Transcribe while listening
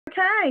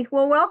Okay,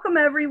 well, welcome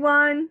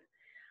everyone.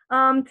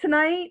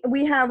 Tonight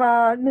we have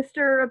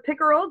Mr.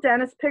 Pickeral,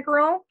 Dennis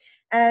Pickeral,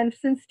 and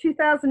since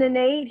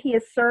 2008 he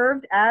has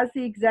served as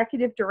the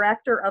Executive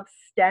Director of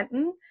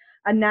Stenton,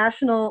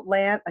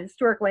 a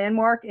historic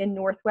landmark in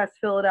Northwest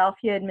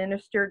Philadelphia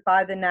administered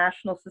by the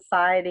National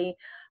Society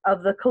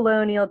of the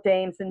Colonial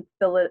Dames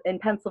in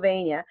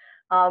Pennsylvania.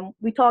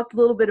 We talked a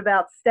little bit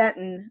about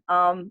Stenton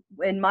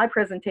in my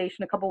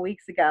presentation a couple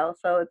weeks ago,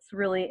 so it's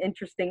really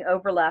interesting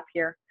overlap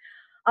here.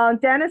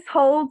 Dennis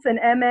holds an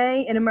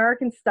MA in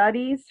American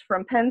Studies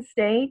from Penn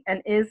State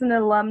and is an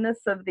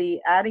alumnus of the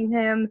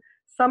Addingham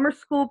Summer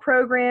School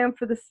Program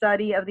for the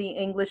Study of the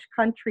English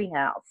Country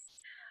House.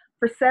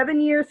 For 7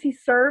 years, he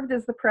served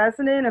as the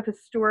president of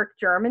Historic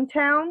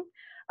Germantown,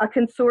 a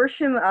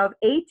consortium of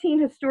 18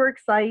 historic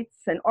sites,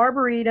 an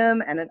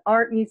arboretum, and an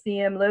art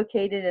museum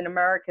located in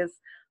America's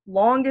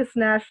longest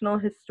national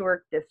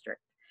historic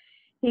district.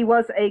 He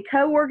was a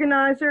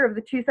co-organizer of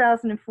the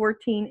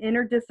 2014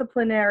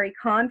 Interdisciplinary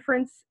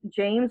Conference,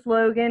 James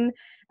Logan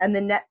and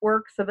the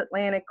Networks of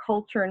Atlantic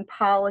Culture and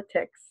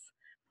Politics,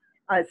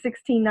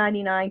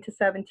 1699 to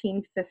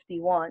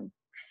 1751.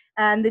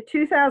 And the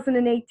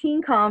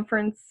 2018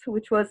 conference,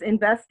 which was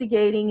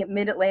Investigating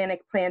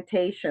Mid-Atlantic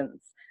Plantations,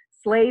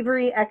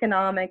 Slavery,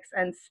 Economics,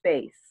 and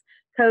Space,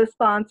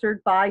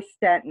 co-sponsored by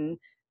Stenton,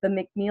 the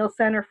McNeil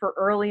Center for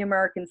Early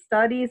American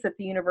Studies at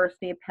the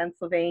University of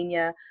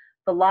Pennsylvania,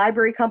 the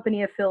Library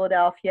Company of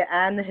Philadelphia,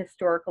 and the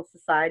Historical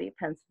Society of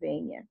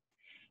Pennsylvania.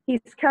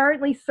 He's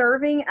currently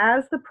serving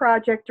as the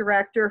project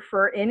director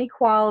for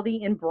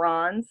Inequality in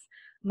Bronze,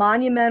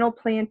 Monumental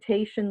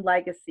Plantation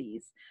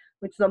Legacies,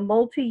 which is a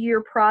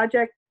multi-year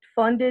project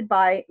funded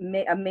by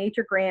a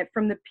major grant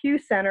from the Pew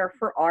Center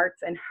for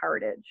Arts and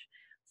Heritage.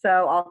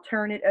 So I'll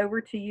turn it over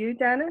to you,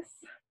 Dennis.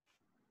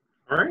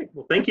 All right,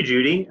 well, thank you,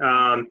 Judy.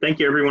 Thank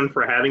you everyone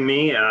for having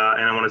me. And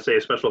I want to say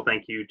a special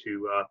thank you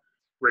to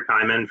Rick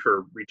Hyman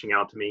for reaching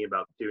out to me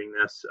about doing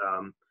this.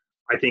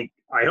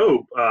 I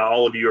hope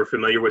all of you are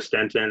familiar with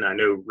Stenton. I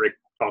know Rick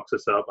talks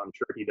us up. I'm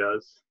sure he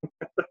does.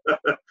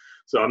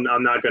 So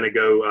I'm not going to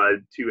go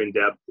too in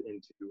depth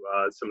into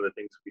some of the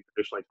things we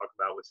traditionally talk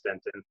about with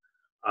Stenton.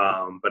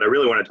 But I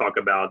really want to talk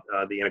about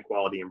the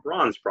Inequality in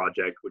Bronze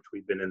project, which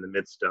we've been in the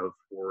midst of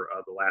for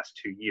the last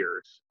 2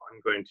 years.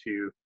 I'm going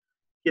to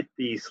get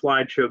the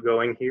slideshow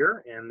going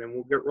here, and then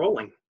we'll get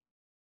rolling.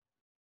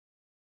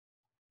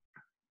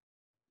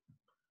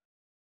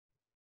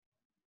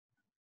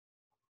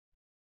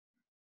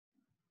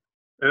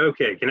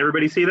 Okay, can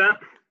everybody see that?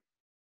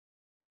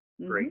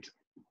 Mm-hmm. Great.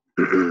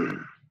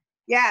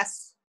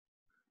 Yes.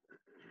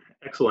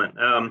 Excellent.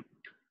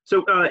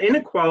 So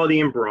Inequality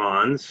in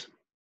Bronze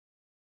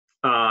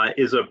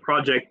is a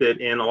project that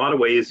in a lot of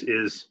ways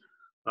is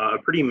a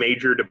pretty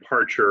major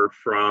departure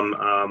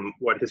from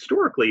what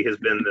historically has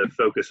been the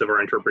focus of our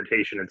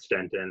interpretation at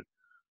Stenton.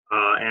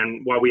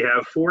 And while we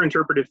have 4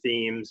 interpretive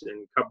themes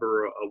and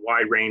cover a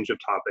wide range of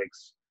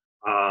topics,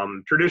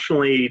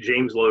 traditionally,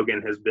 James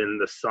Logan has been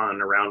the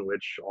sun around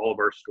which all of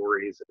our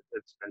stories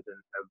at Stenton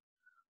have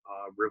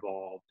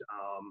revolved.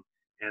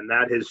 And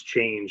that has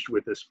changed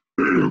with this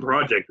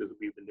project that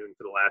we've been doing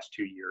for the last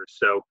 2 years.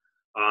 So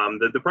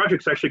the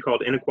project's actually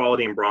called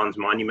Inequality in Bronze,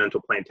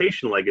 Monumental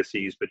Plantation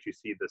Legacies, but you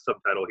see the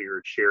subtitle here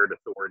is Shared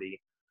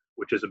Authority,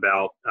 which is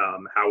about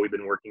how we've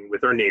been working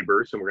with our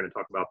neighbors, and we're going to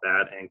talk about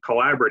that, and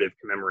collaborative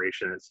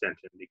commemoration at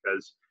Stenton,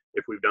 because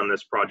if we've done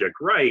this project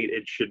right,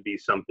 it should be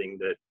something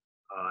that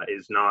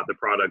is not the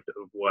product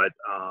of what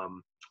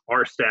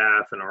our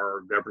staff and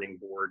our governing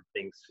board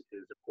thinks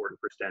is important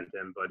for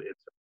Stenton, but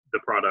it's the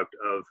product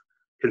of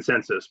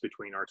consensus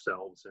between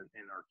ourselves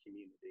and our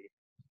community.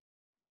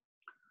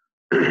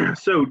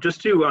 So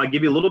just to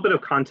give you a little bit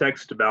of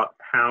context about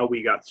how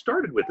we got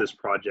started with this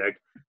project,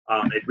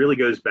 it really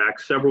goes back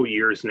several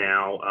years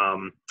now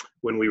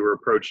when we were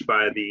approached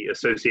by the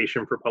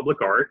Association for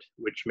Public Art,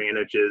 which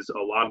manages a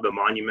lot of the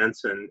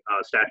monuments and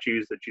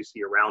statues that you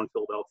see around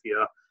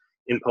Philadelphia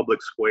in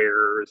public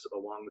squares,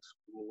 along the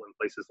school and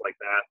places like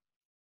that.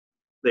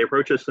 They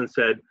approached us and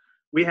said,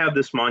 we have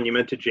this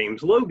monument to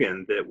James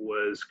Logan that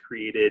was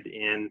created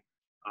in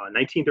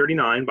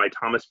 1939 by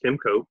Thomas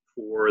Pimcote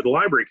for the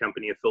Library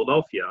Company of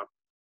Philadelphia.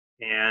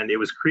 And it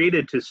was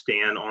created to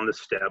stand on the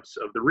steps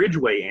of the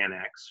Ridgeway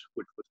Annex,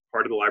 which was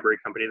part of the Library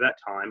Company at that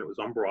time. It was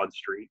on Broad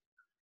Street.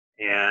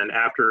 And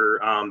after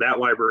that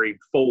library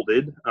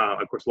folded,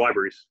 of course, the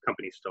Library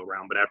Company is still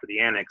around, but after the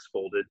annex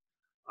folded,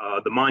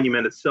 the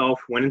monument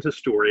itself went into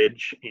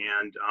storage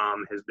and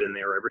has been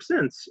there ever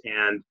since.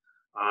 And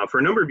for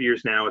a number of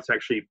years now, it's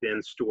actually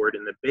been stored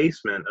in the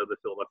basement of the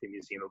Philadelphia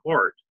Museum of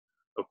Art.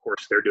 Of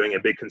course, they're doing a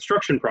big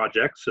construction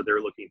project, so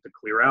they're looking to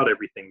clear out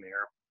everything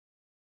there.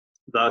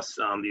 Thus,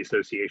 the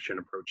association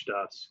approached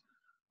us.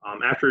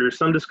 After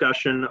some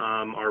discussion,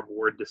 our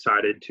board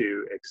decided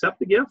to accept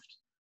the gift.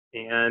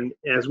 And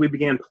as we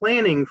began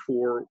planning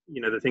for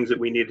the things that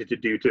we needed to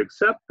do to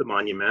accept the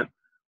monument,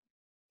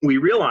 we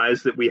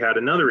realized that we had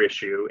another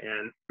issue.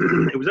 And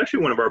it was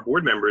actually one of our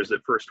board members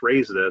that first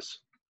raised this.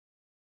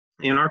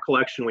 In our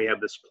collection, we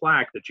have this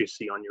plaque that you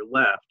see on your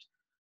left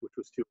which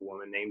was to a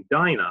woman named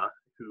Dinah,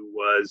 who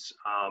was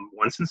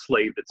once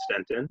enslaved at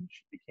Stenton.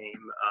 She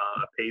became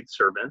a paid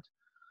servant.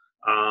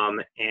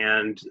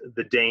 And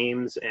the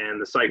Dames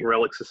and the Site and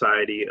Relic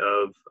Society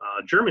of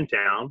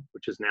Germantown,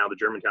 which is now the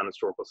Germantown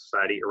Historical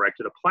Society,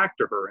 erected a plaque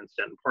to her in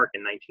Stenton Park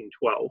in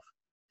 1912.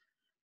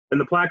 And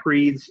the plaque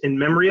reads, "In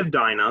memory of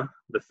Dinah,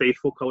 the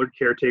faithful colored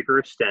caretaker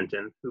of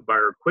Stenton, who by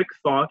her quick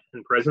thought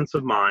and presence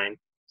of mind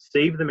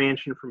saved the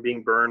mansion from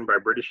being burned by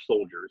British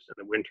soldiers in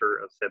the winter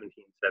of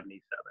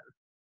 1777.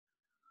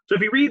 So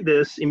if you read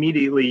this,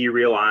 immediately you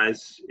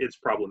realize it's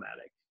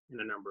problematic in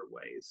a number of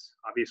ways.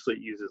 Obviously,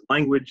 it uses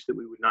language that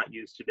we would not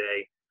use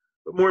today,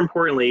 but more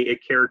importantly,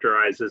 it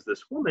characterizes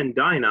this woman,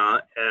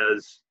 Dinah,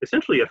 as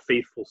essentially a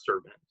faithful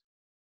servant.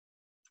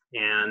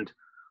 And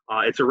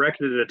it's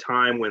erected at a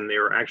time when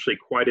there are actually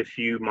quite a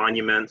few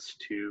monuments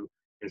to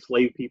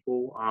enslaved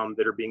people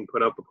that are being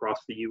put up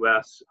across the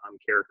U.S.,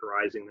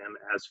 characterizing them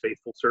as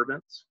faithful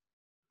servants.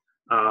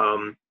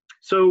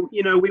 So,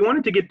 you know, we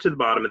wanted to get to the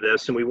bottom of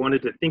this, and we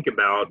wanted to think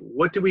about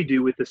what do we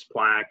do with this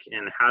plaque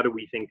and how do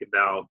we think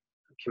about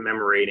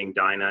commemorating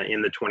Dinah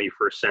in the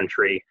 21st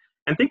century,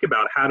 and think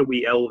about how do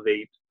we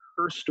elevate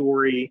her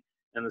story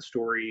and the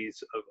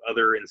stories of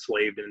other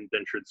enslaved and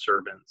indentured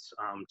servants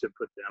to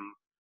put them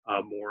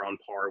more on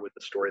par with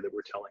the story that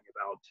we're telling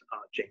about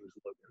James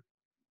Logan.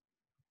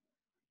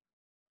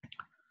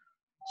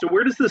 So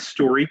where does this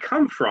story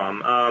come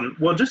from?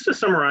 Well, just to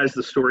summarize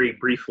the story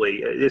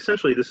briefly,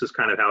 essentially this is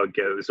kind of how it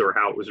goes, or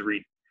how it was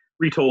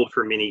retold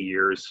for many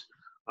years.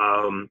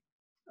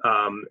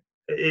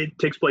 It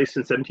takes place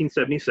in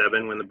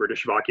 1777 when the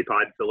British have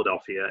occupied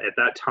Philadelphia. At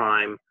that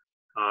time,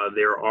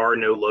 there are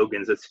no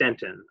Logans at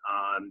Stenton.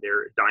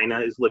 Dinah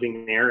is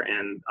living there,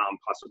 and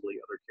possibly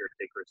other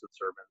caretakers and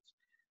servants.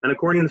 And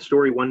according to the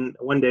story, one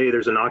day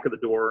there's a knock at the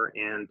door,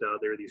 and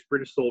there are these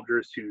British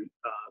soldiers who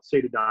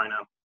say to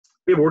Dinah,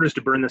 "We have orders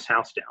to burn this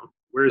house down.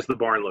 Where is the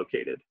barn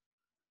located?"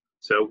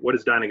 So what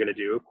is Dinah going to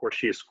do? Of course,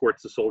 she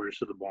escorts the soldiers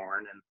to the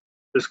barn, and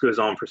this goes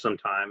on for some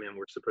time, and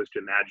we're supposed to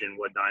imagine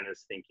what Dinah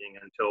is thinking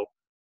until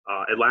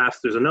at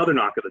last there's another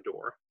knock at the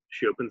door.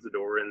 She opens the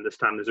door, and this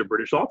time there's a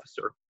British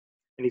officer,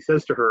 and he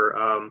says to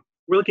her,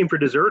 "We're looking for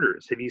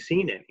deserters. Have you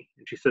seen any?"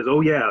 And she says,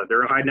 "Oh yeah,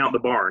 they're hiding out in the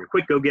barn.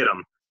 Quick, go get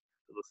them."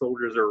 So the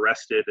soldiers are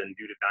arrested, and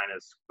due to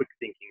Dinah's quick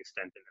thinking,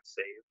 Stenton is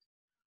saved.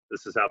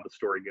 This is how the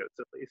story goes,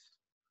 at least.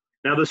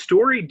 Now, the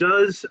story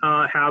does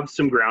have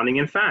some grounding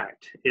in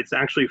fact. It's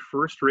actually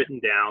first written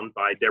down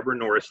by Deborah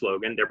Norris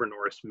Logan. Deborah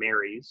Norris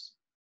marries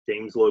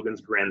James Logan's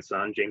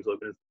grandson. James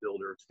Logan is the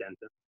builder of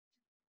Stenton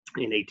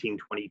in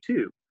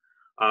 1822.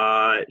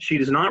 She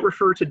does not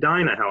refer to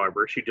Dinah,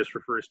 however. She just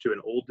refers to an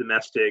old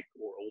domestic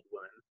or old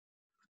woman.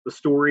 The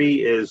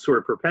story is sort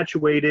of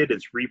perpetuated.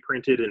 It's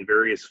reprinted in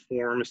various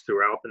forms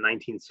throughout the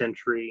 19th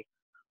century.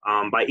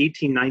 By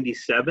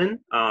 1897,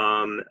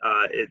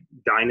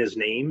 Dinah's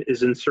name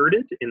is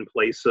inserted in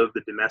place of the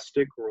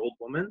domestic or old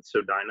woman.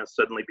 So Dinah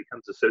suddenly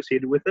becomes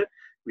associated with it.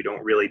 We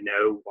don't really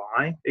know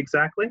why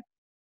exactly.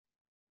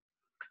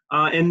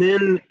 And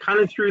then kind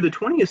of through the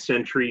 20th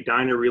century,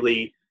 Dinah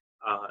really,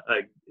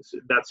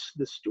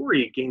 the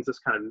story gains this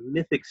kind of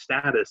mythic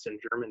status in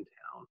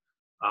Germantown.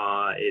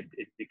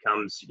 It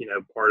becomes, you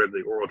know, part of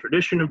the oral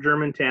tradition of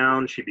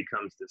Germantown. She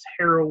becomes this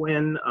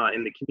heroine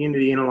in the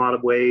community in a lot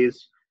of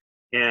ways.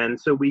 And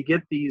so we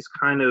get these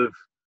kind of,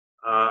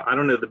 I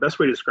don't know, the best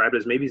way to describe it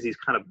is maybe these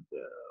kind of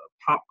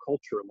pop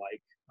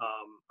culture-like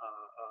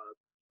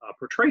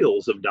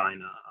portrayals of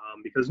Dinah,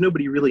 because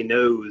nobody really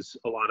knows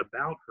a lot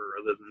about her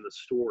other than the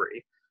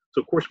story.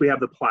 So of course we have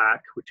the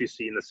plaque, which you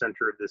see in the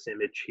center of this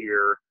image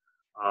here.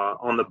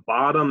 On the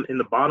bottom, in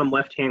the bottom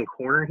left-hand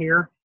corner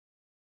here,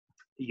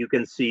 you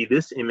can see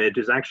this image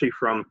is actually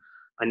from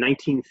a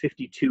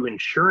 1952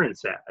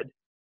 insurance ad.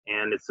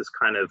 And it's this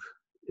kind of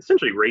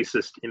essentially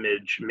racist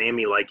image,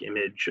 mammy-like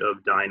image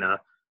of Dinah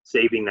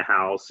saving the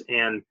house.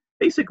 And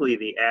basically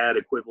the ad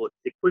is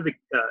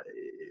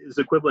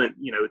equivalent,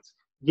 you know, it's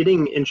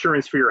getting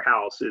insurance for your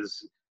house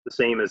is the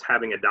same as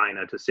having a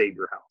Dinah to save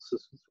your house.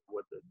 This is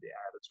what the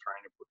ad is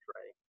trying to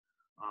portray.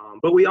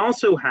 But we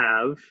also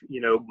have,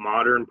 you know,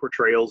 modern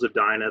portrayals of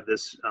Dinah,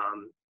 this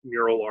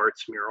mural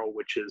arts mural,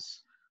 which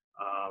is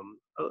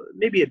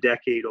maybe a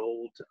decade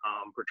old,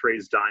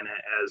 portrays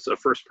Dinah as a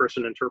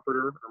first-person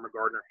interpreter, Irma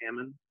Gardner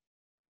Hammond.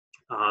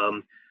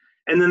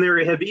 And then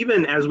there have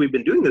even, as we've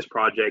been doing this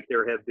project,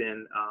 there have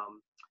been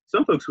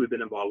some folks we've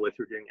been involved with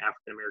who are doing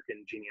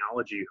African-American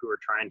genealogy who are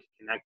trying to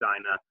connect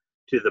Dinah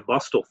to the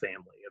Bustle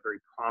family, a very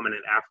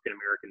prominent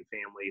African-American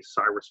family.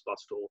 Cyrus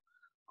Bustle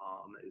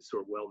is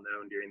sort of well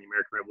known during the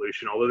American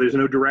Revolution, although there's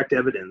no direct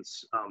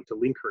evidence to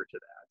link her to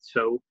that.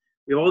 So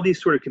we have all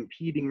these sort of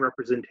competing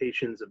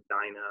representations of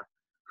Dinah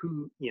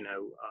who, you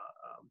know,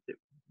 that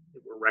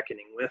we're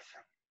reckoning with.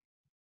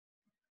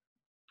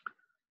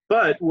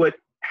 But what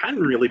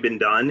hadn't really been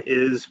done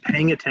is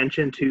paying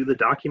attention to the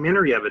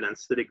documentary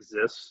evidence that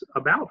exists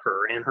about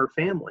her and her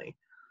family.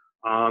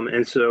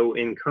 And so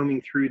in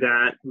combing through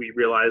that, we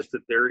realized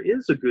that there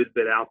is a good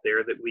bit out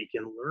there that we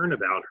can learn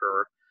about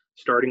her,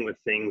 starting with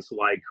things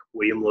like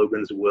William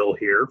Logan's will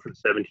here from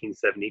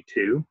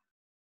 1772.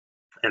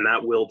 And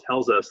that will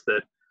tells us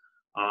that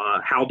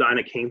how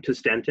Dinah came to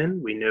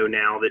Stenton. We know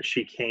now that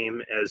she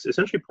came as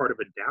essentially part of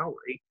a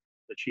dowry,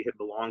 that she had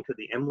belonged to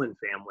the Emlyn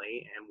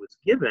family and was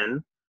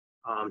given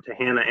to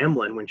Hannah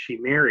Emlyn when she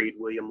married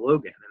William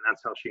Logan, and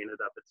that's how she ended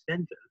up at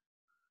Stenton.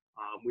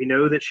 We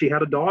know that she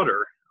had a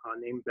daughter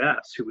named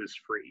Bess who was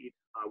freed.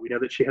 We know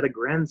that she had a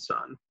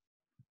grandson.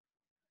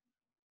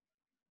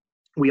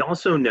 We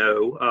also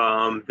know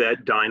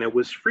that Dinah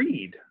was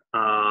freed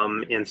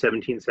in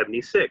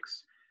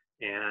 1776,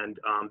 and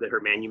that her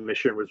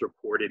manumission was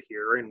reported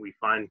here. And we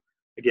find,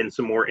 again,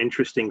 some more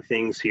interesting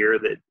things here,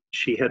 that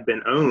she had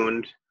been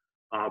owned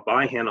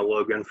by Hannah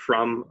Logan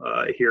from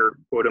here,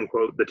 quote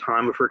unquote, the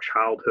time of her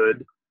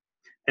childhood.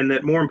 And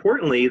that more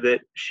importantly,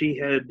 that she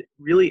had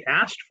really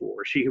asked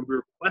for, she had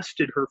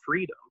requested her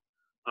freedom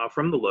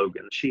from the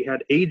Logans. She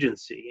had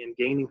agency in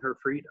gaining her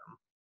freedom.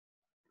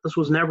 This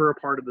was never a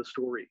part of the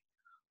story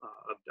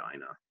of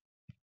Dinah.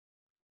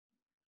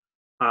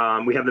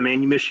 We have the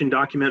manumission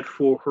document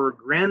for her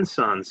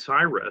grandson,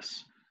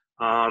 Cyrus.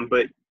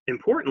 But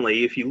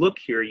importantly, if you look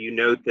here, you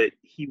note that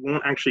he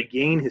won't actually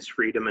gain his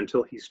freedom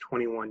until he's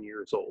 21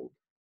 years old.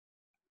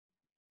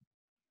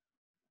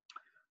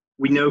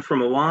 We know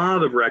from a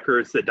lot of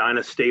records that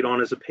Dinah stayed on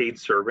as a paid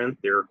servant.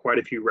 There are quite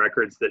a few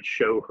records that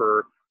show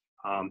her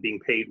being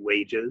paid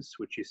wages,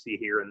 which you see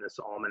here in this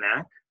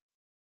almanac.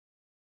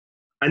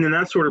 And then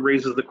that sort of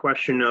raises the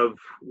question of,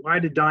 why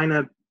did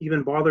Dinah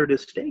even bother to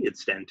stay at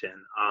Stenton?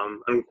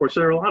 And of course,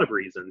 there are a lot of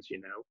reasons,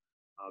 you know,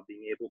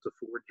 being able to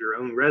afford your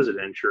own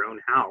residence, your own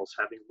house,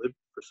 having lived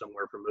for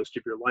somewhere for most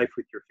of your life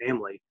with your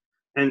family.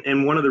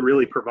 And one of the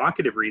really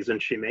provocative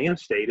reasons she may have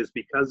stayed is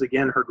because,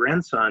 again, her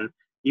grandson,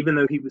 even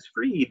though he was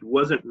freed,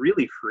 wasn't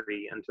really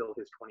free until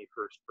his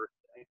 21st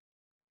birthday.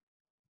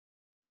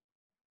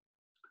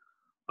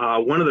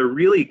 One of the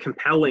really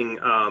compelling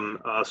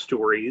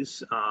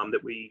stories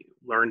that we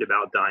learned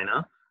about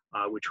Dinah,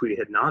 which we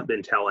had not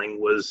been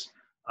telling, was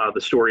the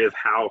story of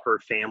how her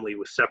family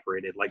was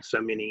separated. Like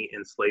so many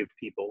enslaved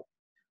people,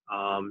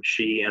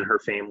 she and her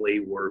family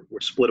were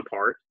split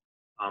apart.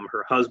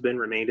 Her husband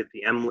remained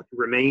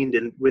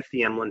with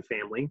the Emlyn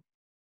family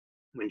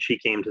when she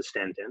came to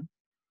Stenton.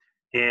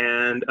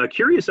 And a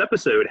curious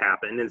episode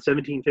happened in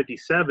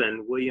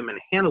 1757. William and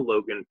Hannah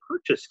Logan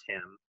purchased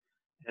him.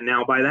 And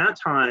now by that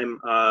time,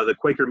 the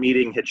Quaker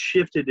meeting had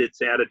shifted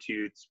its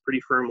attitudes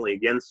pretty firmly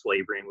against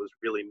slavery and was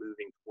really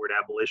moving toward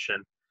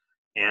abolition.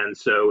 And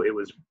so it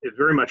was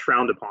very much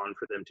frowned upon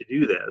for them to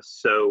do this.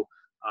 So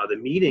the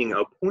meeting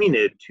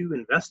appointed 2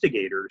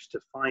 investigators to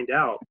find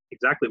out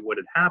exactly what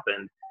had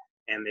happened,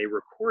 and they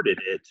recorded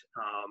it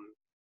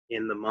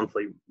in the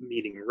monthly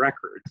meeting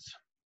records.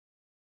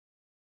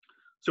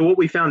 So what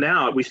we found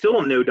out, we still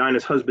don't know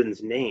Dinah's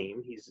husband's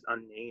name. He's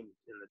unnamed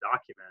in the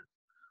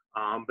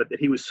document, but that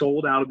he was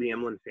sold out of the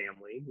Emlyn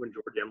family when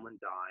George Emlyn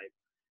died,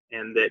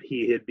 and that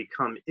he had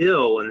become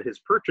ill and his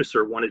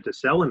purchaser wanted to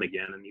sell him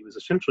again, and he was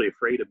essentially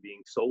afraid of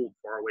being sold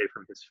far away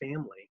from his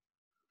family.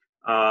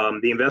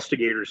 The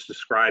investigators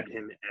described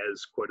him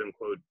as, quote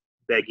unquote,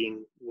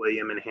 begging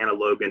William and Hannah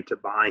Logan to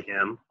buy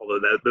him, although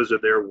those are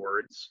their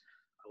words.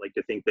 I like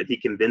to think that he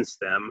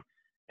convinced them.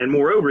 And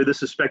moreover,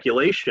 this is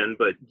speculation,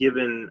 but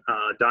given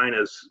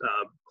Dinah's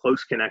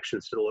close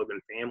connections to the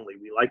Logan family,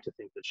 we like to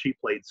think that she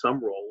played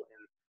some role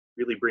in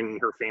really bringing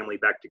her family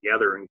back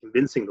together and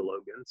convincing the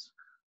Logans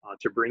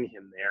to bring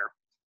him there.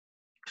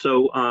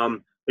 So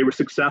they were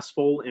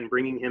successful in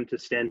bringing him to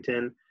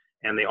Stenton,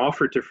 and they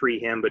offered to free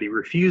him, but he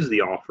refused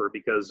the offer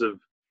because of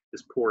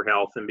his poor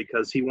health and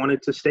because he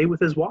wanted to stay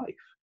with his wife.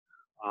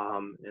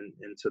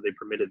 And so they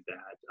permitted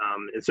that.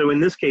 And so in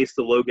this case,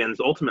 the Logans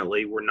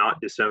ultimately were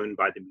not disowned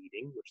by the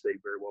meeting, which they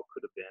very well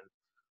could have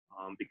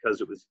been,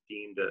 because it was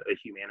deemed a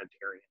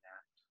humanitarian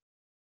act.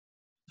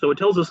 So it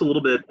tells us a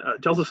little bit,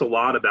 tells us a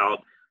lot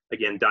about,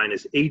 again,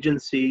 Dinah's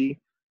agency,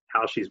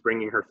 how she's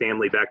bringing her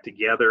family back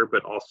together,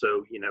 but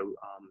also, you know,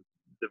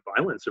 the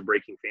violence of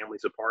breaking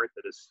families apart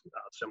that is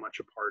so much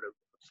a part of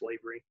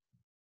slavery.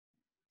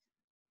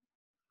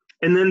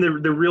 And then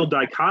the real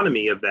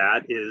dichotomy of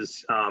that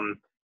is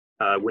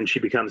when she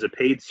becomes a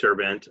paid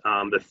servant,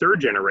 the 3rd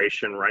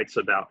generation writes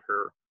about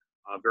her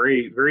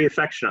very, very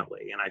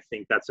affectionately. And I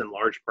think that's in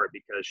large part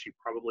because she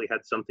probably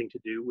had something to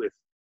do with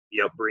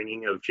the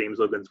upbringing of James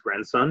Logan's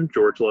grandson,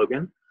 George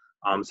Logan.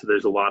 So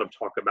there's a lot of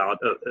talk about,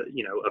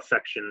 you know,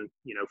 affection,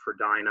 you know, for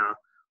Dinah,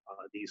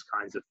 these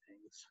kinds of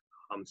things.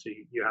 So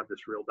you have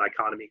this real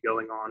dichotomy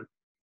going on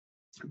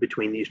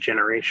between these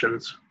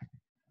generations.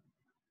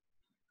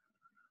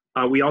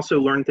 We also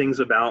learn things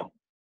about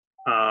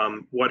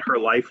what her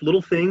life,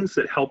 little things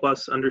that help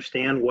us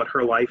understand what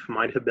her life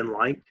might have been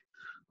like.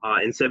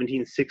 In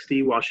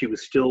 1760, while she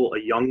was still a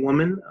young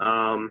woman,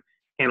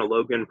 Hannah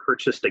Logan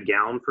purchased a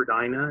gown for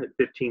Dinah at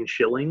 15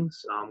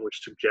 shillings,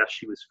 which suggests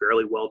she was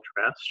fairly well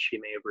dressed. She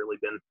may have really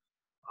been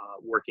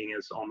working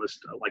as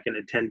almost like an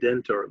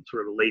attendant or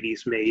sort of a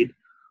lady's maid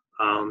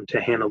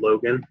to Hannah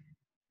Logan.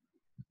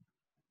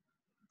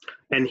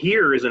 And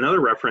here is another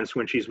reference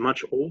when she's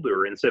much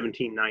older in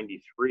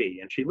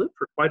 1793, and she lived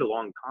for quite a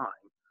long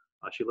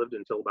time. She lived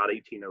until about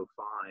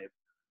 1805.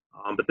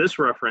 But this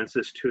reference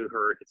is to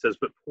her. It says,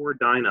 "But poor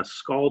Dinah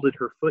scalded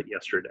her foot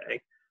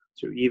yesterday."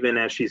 So even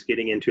as she's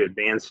getting into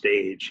advanced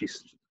age,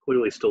 she's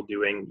clearly still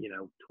doing,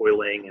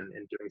 toiling and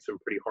doing some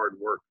pretty hard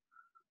work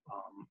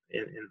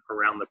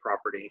around the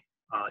property,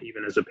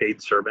 even as a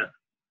paid servant.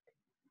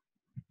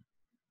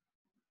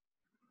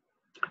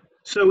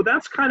 So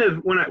that's kind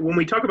of when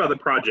we talk about the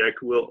project,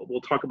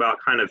 we'll talk about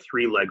kind of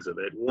three legs of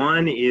it.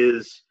 One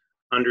is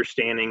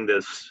understanding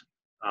this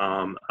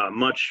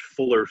much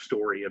fuller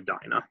story of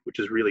Dinah, which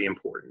is really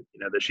important.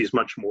 That she's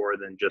much more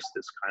than just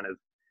this kind of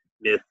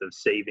myth of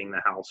saving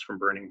the house from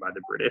burning by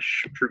the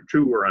British,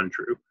 true or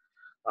untrue.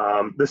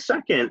 The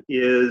second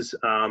is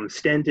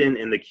Stenton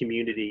and the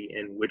community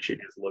in which it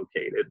is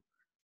located.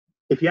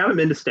 If you haven't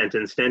been to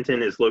Stenton,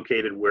 Stenton is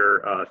located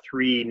where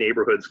three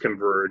neighborhoods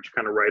converge,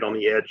 kind of right on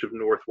the edge of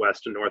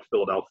Northwest and North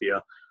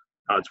Philadelphia.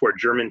 It's where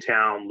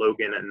Germantown,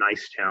 Logan, and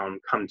Nicetown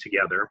come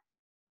together.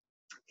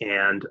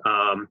 And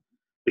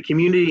the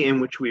community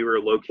in which we were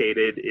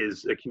located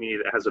is a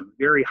community that has a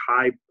very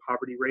high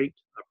poverty rate,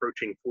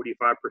 approaching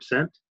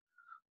 45%.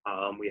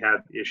 We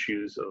have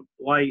issues of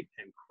blight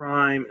and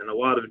crime and a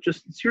lot of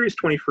just serious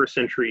 21st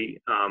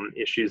century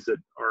issues that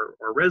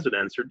our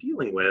residents are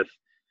dealing with.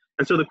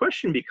 And so the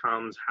question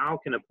becomes, how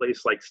can a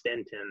place like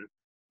Stenton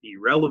be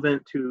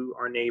relevant to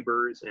our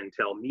neighbors and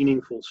tell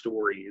meaningful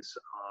stories?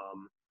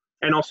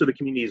 And also the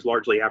community is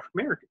largely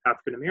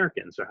African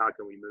American. So how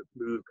can we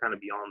move kind of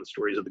beyond the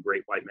stories of the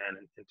great white man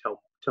and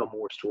tell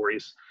more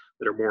stories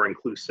that are more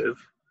inclusive?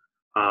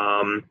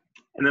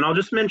 And then I'll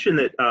just mention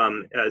that,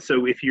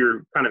 so if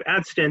you're kind of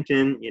at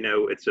Stenton,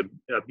 it's a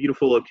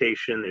beautiful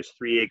location. There's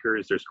 3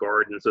 acres, there's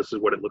gardens. This is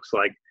what it looks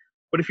like.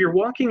 But if you're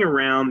walking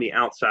around the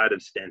outside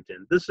of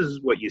Stenton, this is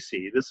what you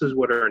see. This is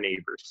what our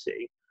neighbors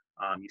see.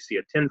 You see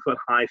a 10-foot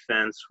high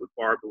fence with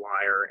barbed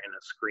wire and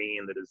a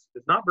screen that is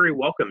not very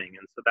welcoming.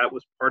 And so that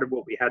was part of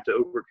what we had to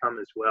overcome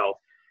as well,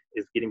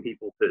 is getting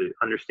people to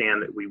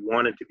understand that we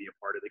wanted to be a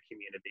part of the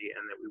community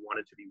and that we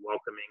wanted to be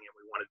welcoming and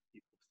we wanted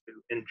people to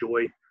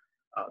enjoy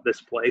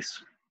this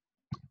place.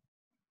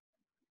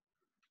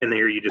 And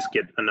there you just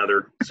get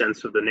another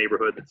sense of the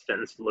neighborhood that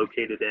Stenton's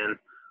located in.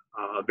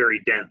 A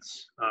very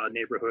dense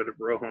neighborhood of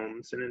row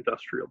homes and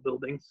industrial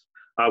buildings.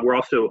 We're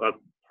also a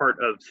part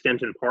of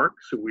Stenton Park,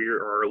 so we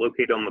are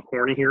located on the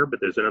corner here, but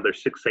there's another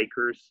 6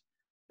 acres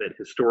that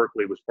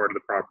historically was part of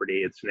the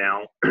property. It's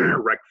now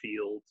rec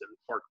fields and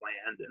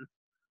parkland and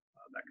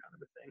that kind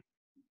of a thing.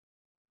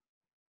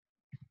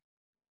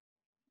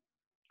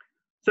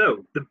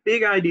 So the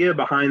big idea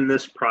behind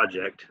this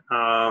project,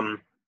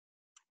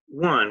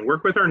 one,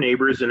 work with our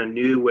neighbors in a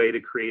new way to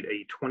create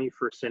a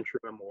 21st century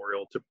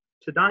memorial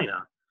to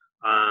Dinah.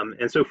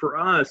 And so for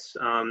us,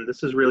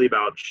 this is really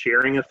about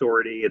sharing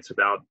authority. It's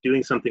about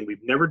doing something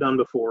we've never done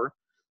before,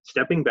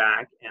 stepping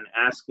back and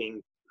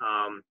asking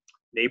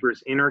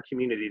neighbors in our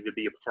community to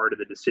be a part of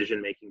the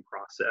decision-making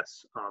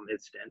process at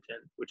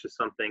Stenton, which is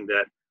something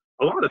that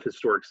a lot of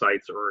historic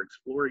sites are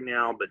exploring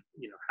now, but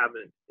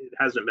it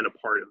hasn't been a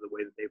part of the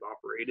way that they've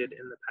operated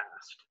in the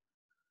past.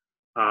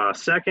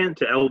 Second,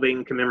 to elevate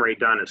and commemorate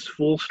Dinah's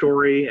full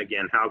story.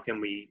 Again, how can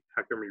we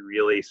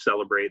really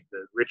celebrate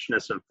the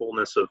richness and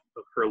fullness of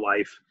her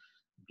life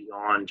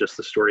beyond just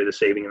the story of the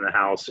saving in the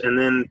house? And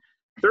then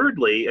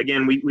thirdly,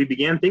 again, we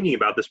began thinking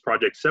about this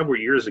project several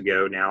years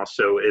ago now,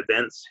 so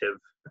events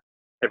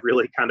have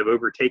really kind of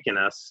overtaken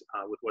us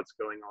with what's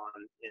going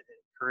on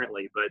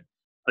currently, but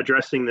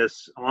addressing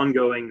this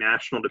ongoing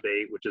national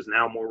debate, which is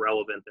now more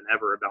relevant than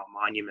ever, about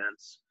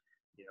monuments,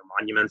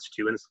 monuments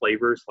to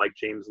enslavers like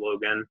James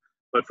Logan,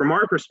 but from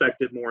our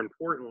perspective, more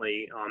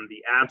importantly,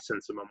 the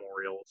absence of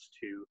memorials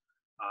to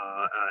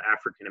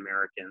African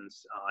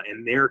Americans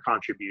and their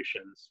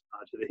contributions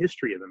to the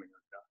history of America.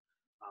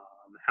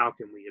 How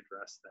can we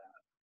address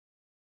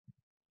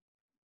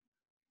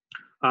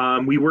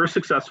that? We were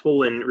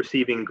successful in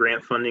receiving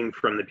grant funding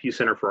from the Pew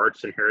Center for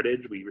Arts and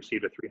Heritage. We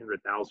received a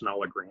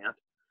 $300,000 grant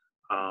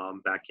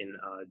back in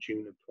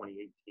June of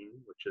 2018,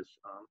 which has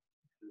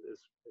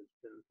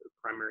been the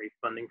primary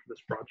funding for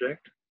this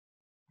project.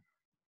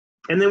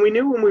 And then we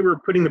knew when we were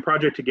putting the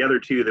project together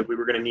too that we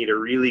were going to need a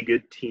really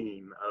good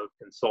team of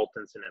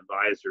consultants and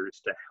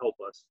advisors to help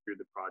us through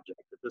the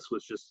project. That this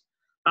was just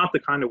not the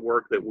kind of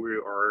work that we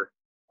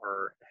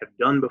have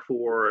done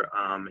before,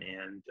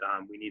 and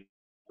we need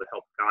to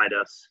help guide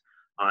us.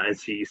 And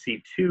so you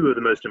see 2 of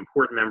the most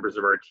important members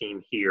of our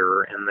team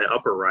here. In the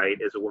upper right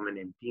is a woman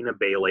named Dinah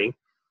Bailey,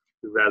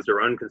 who has her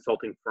own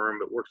consulting firm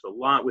but works a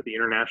lot with the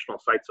International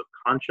Sites of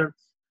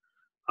Conscience.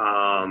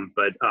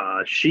 But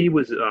she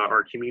was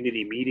our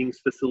community meetings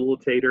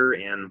facilitator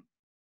and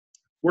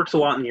works a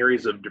lot in the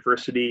areas of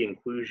diversity,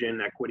 inclusion,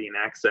 equity, and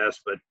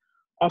access, but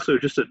also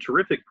just a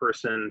terrific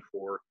person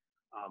for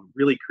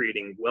really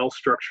creating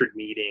well-structured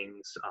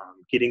meetings,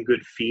 getting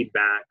good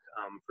feedback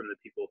from the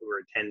people who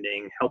are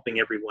attending, helping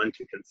everyone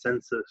to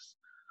consensus.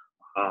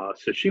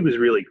 So she was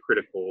really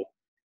critical.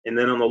 And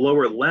then on the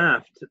lower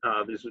left,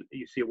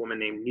 you see a woman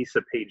named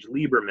Nisa Page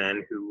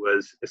Lieberman, who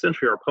was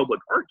essentially our public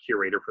art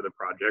curator for the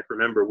project.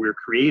 Remember, we're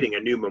creating a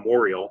new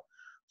memorial,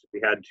 so we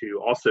had to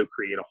also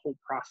create a whole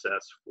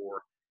process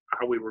for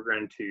how we were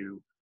going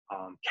to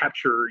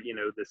capture,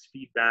 this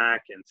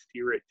feedback and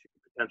steer it to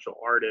potential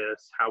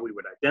artists, how we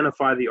would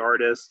identify the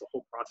artists, the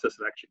whole process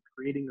of actually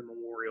creating the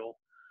memorial,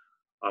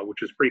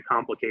 which was pretty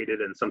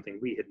complicated and something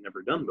we had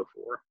never done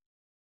before.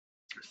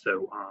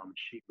 So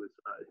she was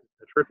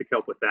a terrific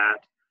help with that.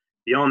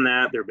 Beyond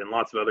that, there have been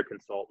lots of other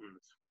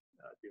consultants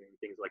doing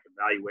things like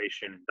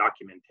evaluation and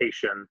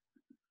documentation.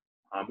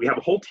 We have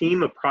a whole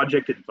team of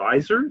project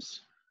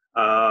advisors.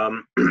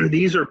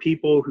 These are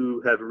people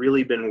who have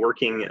really been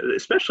working,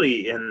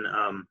 especially in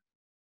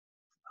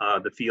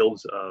the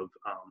fields of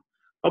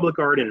public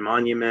art and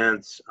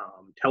monuments,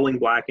 telling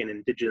Black and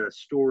Indigenous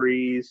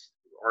stories,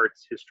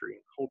 arts, history,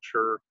 and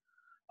culture.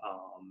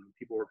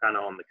 People were kind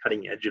of on the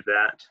cutting edge of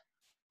that,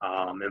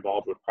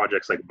 involved with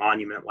projects like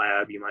Monument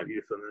Lab, you might be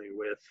familiar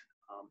with,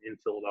 in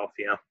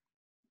Philadelphia.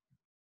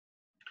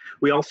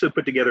 We also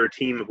put together a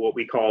team of what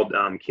we called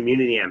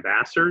community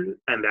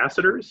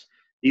ambassadors.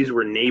 These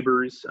were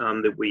neighbors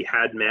that we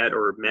had met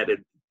or met at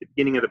the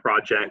beginning of the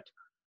project,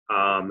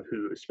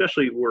 who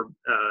especially were,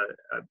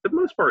 for the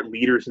most part,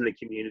 leaders in the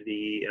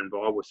community,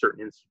 involved with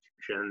certain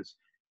institutions,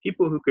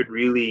 people who could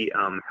really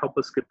help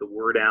us get the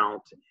word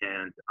out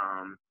and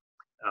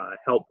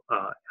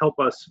help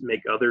us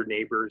make other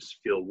neighbors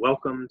feel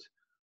welcomed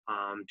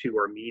to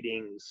our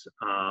meetings,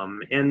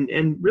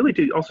 and really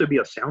to also be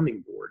a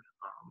sounding board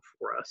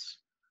for us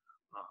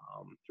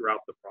throughout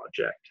the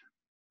project.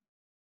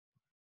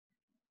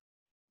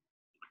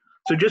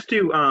 So just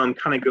to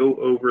kind of go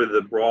over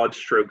the broad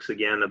strokes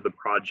again of the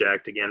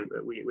project, again,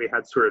 we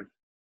had sort of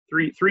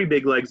three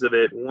big legs of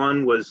it.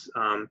 One was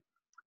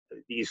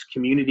these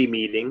community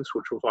meetings,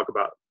 which we'll talk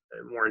about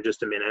more in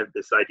just a minute,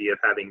 this idea of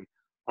having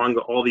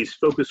all these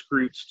focus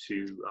groups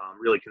to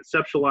really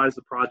conceptualize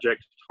the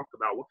project, to talk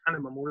about what kind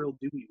of memorial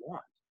do we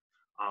want,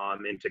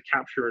 and to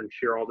capture and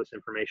share all this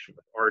information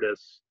with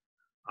artists.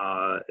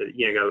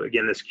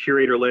 Again, this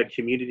curator-led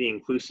community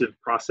inclusive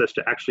process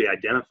to actually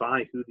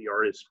identify who the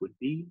artist would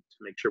be, to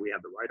make sure we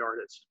have the right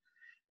artist.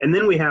 And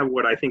then we have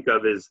what I think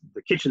of as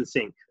the kitchen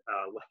sink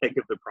leg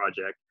of the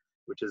project,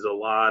 which is a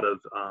lot of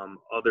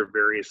other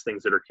various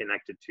things that are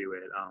connected to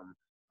it.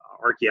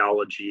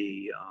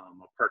 Archaeology,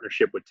 a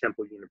partnership with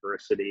Temple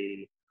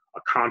University, a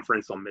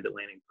conference on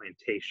Mid-Atlantic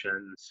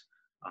plantations.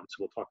 So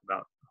we'll talk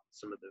about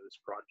some of those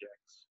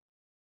projects.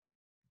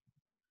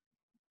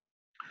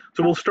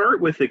 So we'll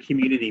start with the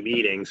community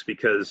meetings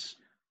because,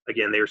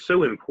 again, they're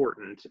so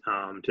important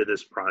to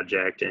this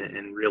project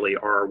and really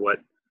are what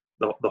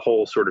the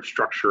whole sort of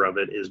structure of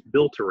it is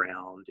built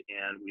around.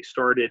 And we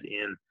started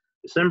in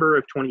December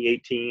of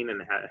 2018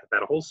 and have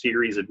had a whole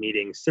series of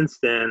meetings since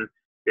then.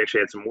 We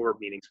actually had some more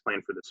meetings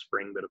planned for the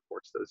spring, but of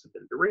course those have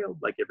been derailed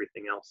like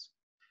everything else.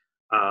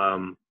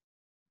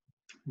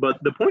 But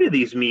the point of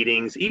these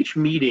meetings, each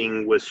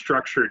meeting was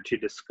structured to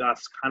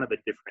discuss kind of a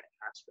different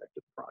aspect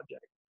of the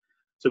project.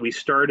 So we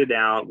started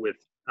out with,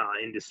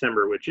 in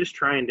December, with just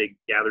trying to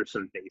gather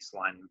some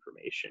baseline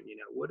information.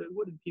 What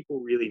did people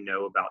really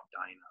know about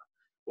Dinah?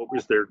 What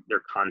was their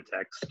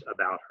context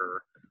about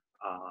her?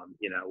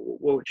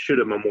 What should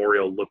a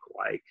memorial look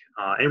like?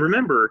 And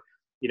remember,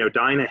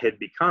 Dinah had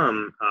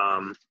become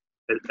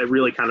a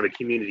really kind of a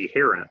community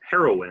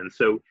heroine.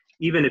 So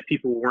even if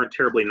people weren't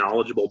terribly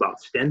knowledgeable about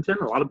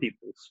Stenton, a lot of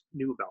people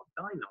knew about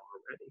Dinah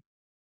already.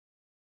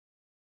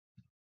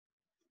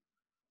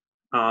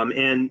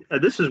 And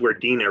this is where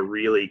Dinah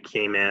really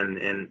came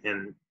in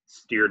and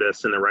steered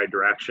us in the right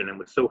direction and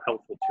was so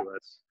helpful to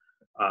us.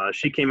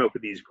 She came up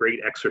with these great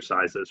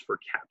exercises for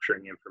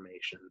capturing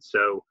information.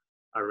 So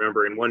I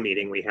remember in one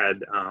meeting we had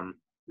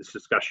this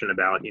discussion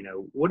about,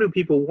 what do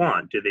people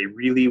want? Do they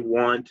really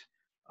want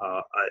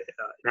an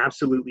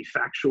absolutely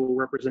factual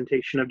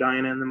representation of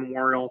Dinah in the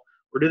memorial?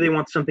 Or do they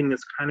want something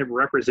that's kind of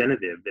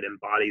representative, that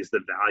embodies the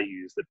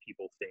values that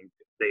people think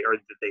that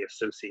they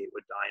associate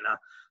with Dinah?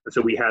 And so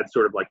we had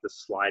sort of like the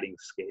sliding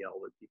scale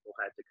that people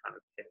had to kind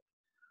of pick.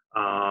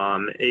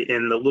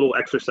 And the little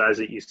exercise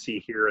that you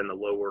see here in the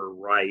lower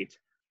right,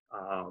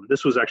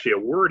 this was actually a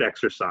word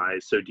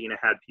exercise. So Dinah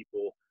had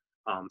people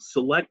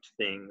select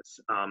things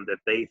that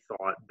they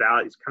thought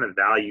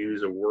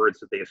values or words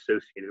that they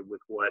associated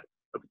with what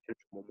a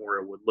potential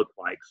memorial would look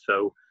like.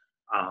 So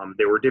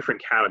there were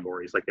different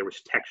categories, like there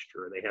was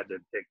texture. They had to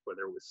pick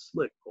whether it was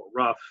slick or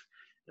rough.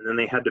 And then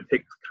they had to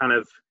pick kind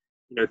of,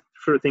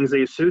 sort of things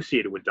they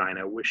associated with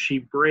Dinah. Was she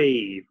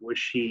brave? Was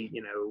she,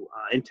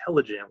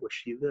 intelligent? Was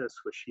she this?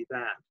 Was she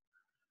that?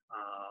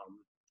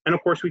 And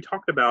of course, we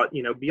talked about,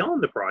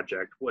 beyond the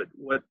project, what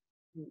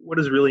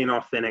does really an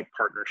authentic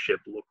partnership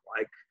look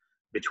like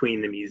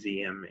between the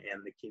museum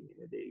and the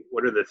community?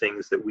 What are the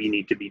things that we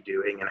need to be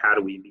doing, and how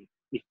do we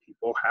meet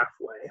people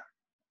halfway?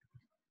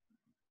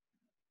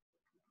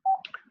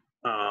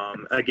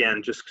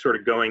 Again, just sort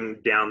of going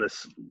down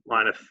this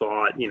line of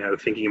thought,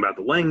 thinking about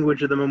the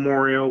language of the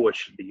memorial, what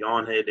should be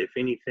on it, if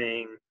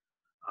anything,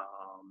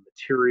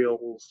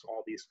 materials,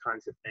 all these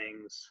kinds of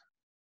things.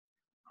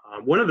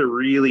 One of the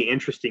really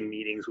interesting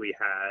meetings we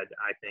had,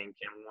 I think,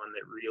 and one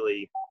that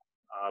really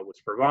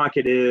was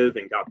provocative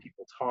and got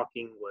people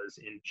talking was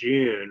in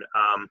June.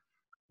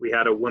 we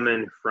had a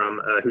woman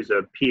from who's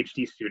a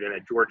PhD student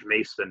at George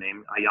Mason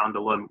named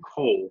Ayandala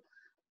Cole,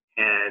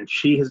 and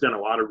she has done a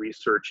lot of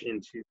research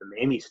into the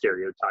mammy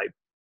stereotype,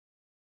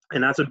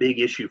 and that's a big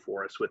issue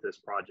for us with this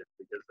project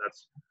because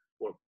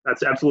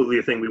that's absolutely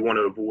a thing we want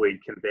to avoid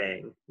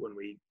conveying when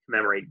we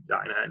commemorate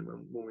Dinah and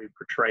when we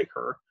portray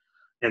her.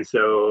 And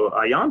so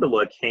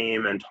Ayandala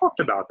came and talked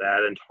about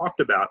that and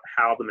talked about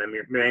how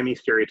the mammy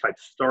stereotype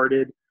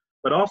started,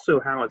 but also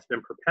how it's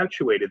been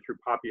perpetuated through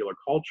popular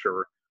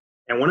culture.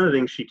 And one of the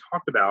things she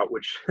talked about,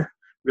 which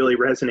really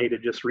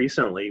resonated just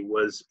recently,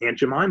 was Aunt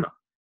Jemima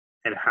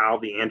and how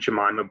the Aunt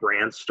Jemima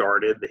brand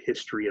started, the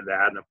history of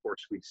that. And of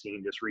course, we've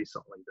seen just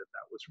recently that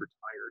that was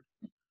retired.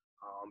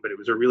 But it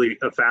was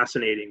a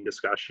fascinating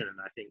discussion. And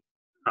I think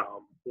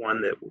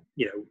one that,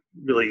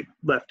 really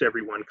left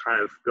everyone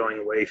kind of going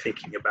away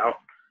thinking about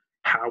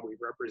how we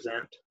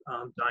represent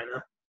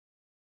Dinah.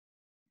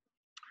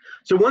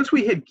 So once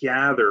we had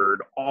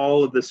gathered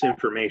all of this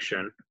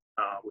information,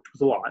 which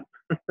was a lot,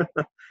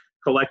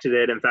 collected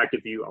it. In fact,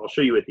 I'll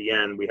show you at the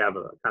end, we have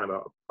a kind of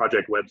a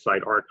project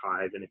website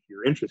archive. And if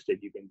you're interested,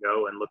 you can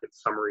go and look at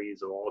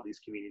summaries of all these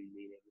community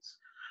meetings.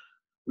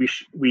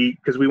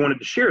 Because we wanted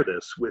to share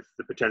this with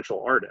the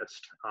potential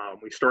artist,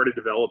 we started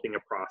developing a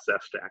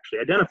process to actually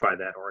identify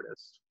that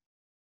artist.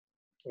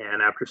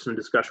 And after some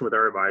discussion with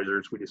our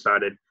advisors, we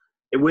decided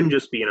it wouldn't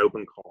just be an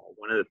open call.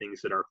 One of the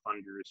things that our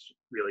funders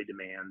really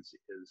demands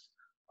is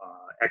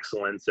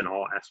excellence in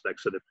all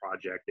aspects of the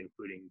project,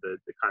 including the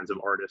kinds of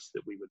artists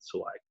that we would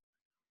select.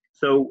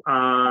 So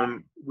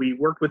we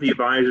worked with the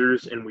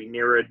advisors and we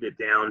narrowed it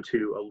down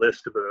to a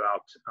list of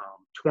about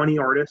 20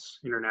 artists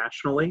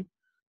internationally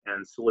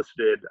and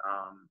solicited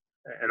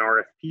an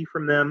RFP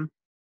from them,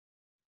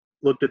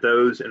 looked at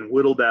those and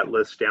whittled that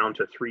list down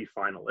to 3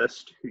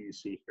 finalists who you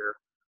see here,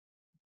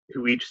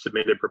 who each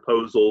submitted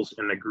proposals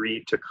and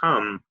agreed to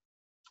come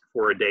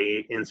for a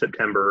day in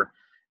September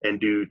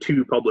and do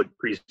 2 public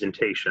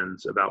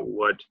presentations about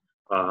what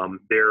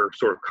their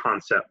sort of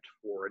concept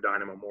for a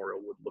Dinah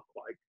Memorial would look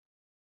like.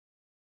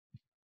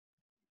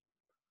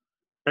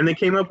 And they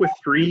came up with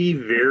 3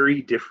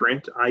 very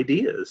different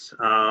ideas.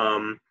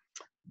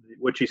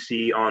 What you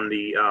see on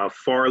the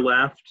far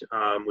left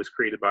was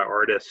created by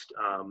artist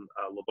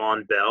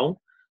Lavon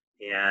Bell.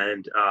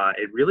 And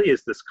it really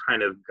is this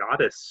kind of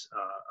goddess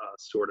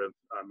sort of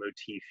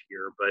motif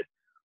here. But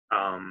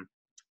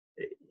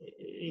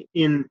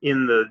in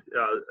the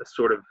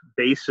sort of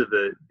base of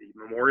the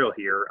memorial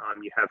here,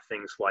 you have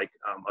things like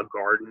a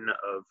garden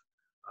of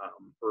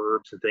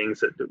herbs and things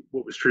that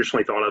what was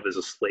traditionally thought of as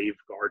a slave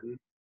garden,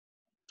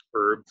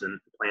 herbs and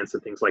plants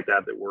and things like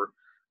that that were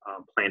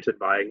planted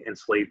by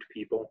enslaved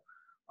people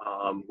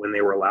when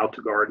they were allowed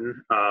to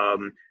garden.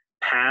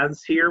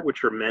 Paths here,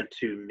 which are meant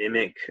to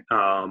mimic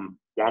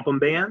wampum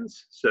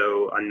bands,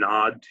 so a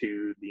nod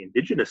to the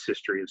indigenous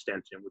history of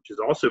Stenton, which is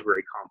also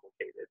very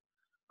complicated.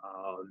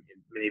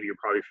 Many of you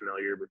are probably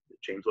familiar with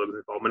James Logan's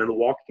involvement in the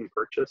walking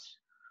purchase.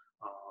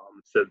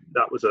 So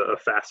that was a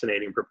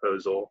fascinating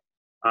proposal.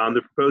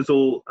 The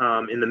proposal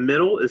in the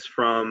middle is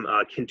from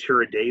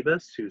Kintura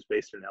Davis, who's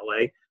based in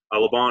LA.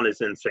 Lavon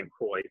is in St.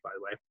 Croix, by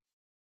the way.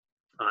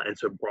 And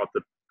so brought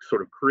the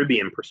sort of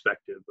Caribbean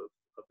perspective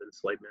of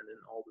enslavement and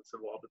all that's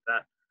involved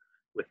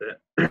with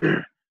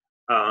it.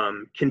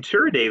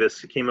 Kintura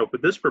Davis came up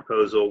with this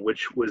proposal,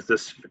 which was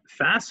this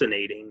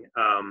fascinating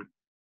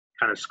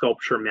kind of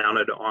sculpture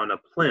mounted on a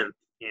plinth,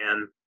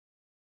 and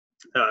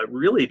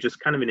really just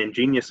kind of an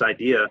ingenious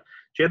idea.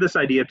 She had this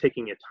idea of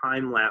taking a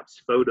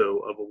time-lapse photo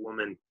of a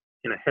woman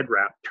in a head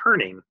wrap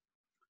turning,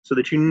 so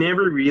that you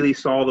never really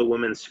saw the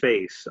woman's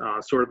face,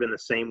 sort of in the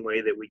same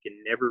way that we can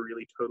never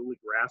really totally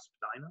grasp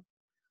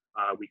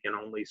Dinah. We can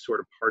only sort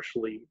of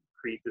partially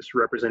create this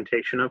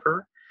representation of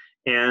her.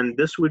 And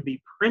this would be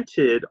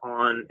printed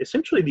on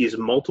essentially these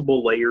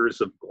multiple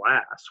layers of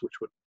glass, which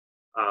would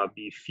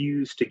be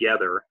fused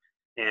together.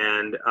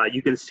 And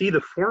you can see the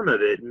form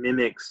of it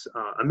mimics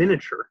a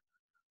miniature.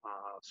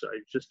 So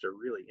it's just a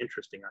really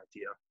interesting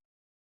idea.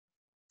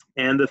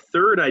 And the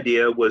third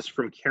idea was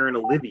from Karen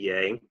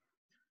Olivier,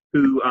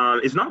 who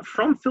is not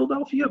from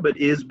Philadelphia, but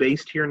is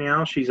based here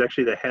now. She's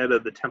actually the head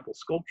of the Temple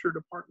Sculpture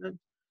Department.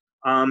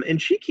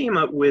 And she came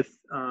up with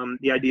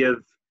the idea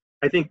of,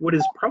 I think, what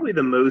is probably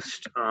the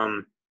most,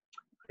 I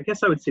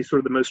guess I would say sort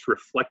of the most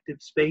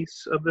reflective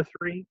space of the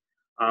 3.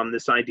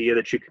 This idea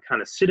that you could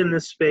kind of sit in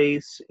this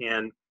space,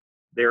 and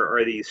there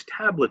are these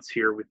tablets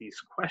here with these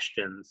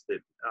questions that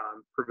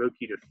provoke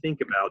you to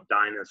think about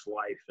Dinah's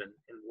life and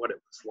what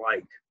it was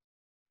like.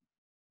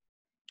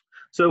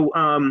 So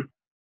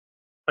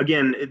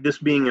again, this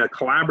being a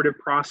collaborative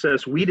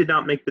process, we did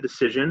not make the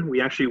decision.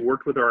 We actually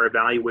worked with our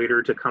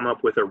evaluator to come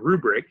up with a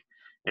rubric,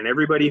 and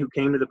everybody who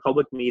came to the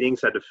public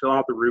meetings had to fill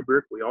out the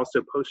rubric. We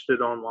also posted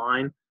it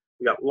online.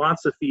 We got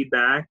lots of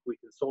feedback. We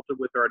consulted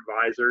with our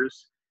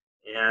advisors,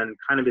 and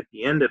kind of at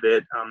the end of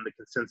it, the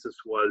consensus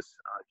was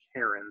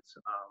Karen's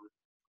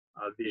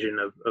vision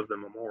of the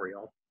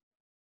memorial.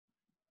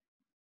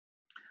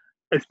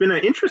 It's been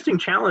an interesting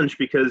challenge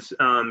because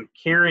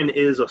Karen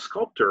is a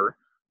sculptor,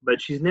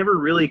 but she's never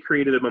really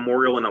created a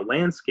memorial in a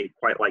landscape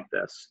quite like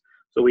this.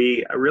 So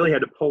we really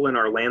had to pull in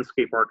our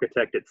landscape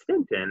architect at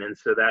Stenton, and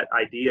so that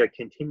idea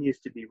continues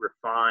to be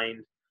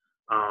refined.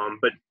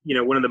 But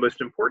one of the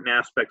most important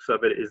aspects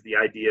of it is the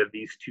idea of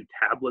these two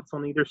tablets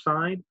on either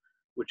side,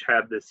 which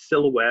have this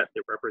silhouette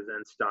that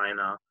represents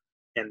Dinah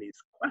and these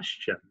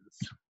questions.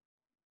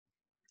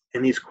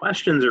 And these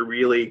questions are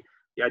really,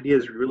 the idea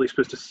is really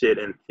supposed to sit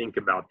and think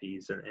about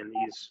these, and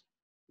these,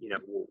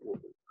 will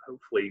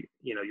hopefully,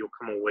 you'll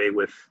come away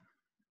with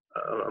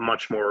a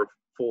much more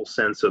full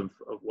sense of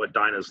what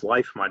Dinah's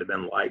life might have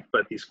been like.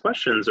 But these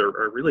questions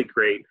are really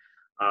great.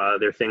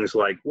 They're things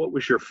like, what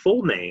was your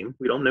full name?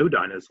 We don't know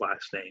Dinah's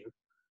last name.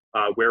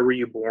 Where were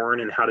you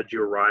born and how did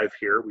you arrive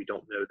here? We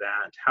don't know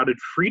that. How did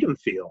freedom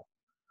feel?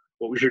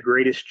 What was your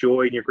greatest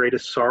joy and your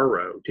greatest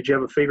sorrow? Did you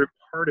have a favorite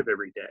part of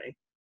every day?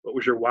 What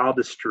was your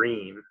wildest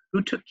dream?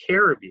 Who took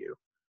care of you?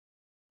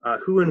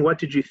 Who and what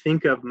did you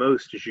think of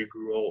most as you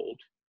grew old?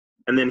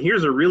 And then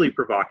here's a really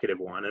provocative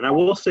one. And I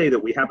will say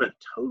that we haven't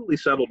totally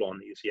settled on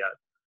these yet,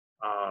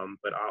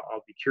 but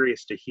I'll be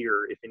curious to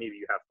hear if any of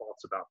you have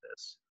thoughts about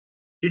this.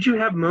 Did you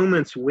have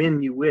moments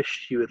when you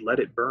wished you had let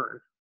it burn?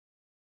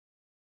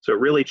 So it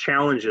really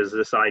challenges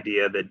this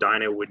idea that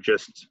Dinah would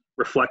just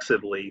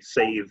reflexively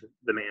save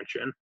the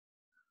mansion.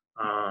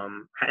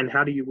 And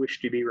how do you wish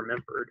to be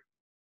remembered?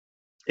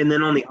 And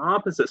then on the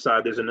opposite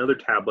side, there's another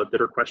tablet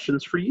that are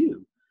questions for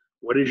you.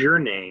 What is your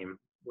name?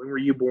 When were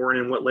you born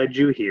and what led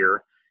you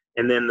here?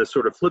 And then the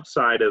sort of flip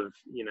side of,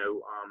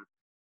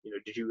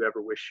 did you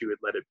ever wish you had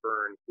let it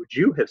burn? Would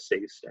you have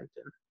saved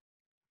Stenton?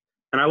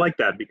 And I like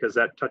that because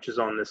that touches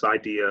on this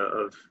idea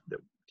of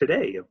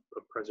today of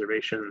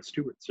preservation and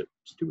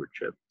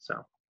stewardship.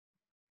 So,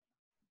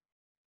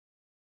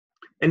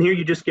 and here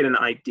you just get an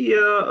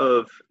idea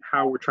of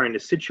how we're trying to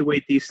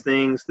situate these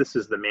things. This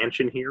is the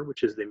mansion here,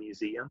 which is the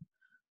museum.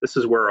 This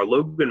is where our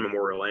Logan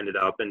Memorial ended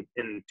up. And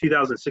in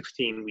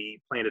 2016, we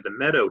planted a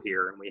meadow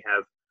here, and we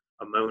have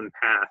a mown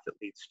path that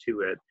leads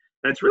to it.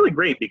 And it's really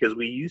great because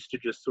we used to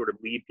just sort of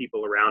lead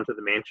people around to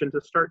the mansion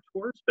to start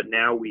tours, but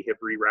now we have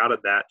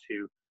rerouted that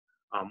to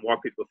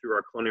walk people through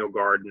our colonial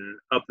garden,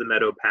 up the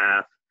meadow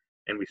path,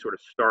 and we sort of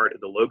start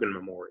at the Logan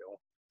Memorial.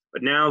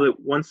 But now that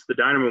once the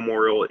Dinah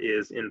Memorial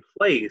is in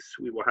place,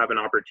 we will have an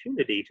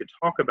opportunity to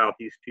talk about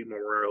these two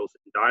memorials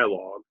in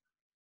dialogue.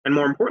 And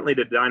more importantly,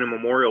 the Dinah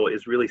Memorial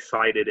is really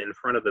sited in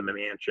front of the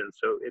mansion.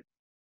 So it,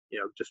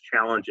 just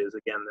challenges,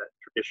 again, that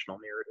traditional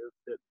narrative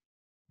that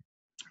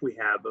we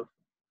have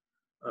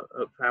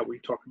of how we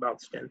talk about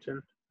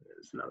Stenton.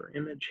 There's another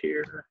image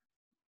here.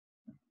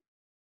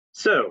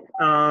 So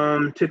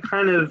to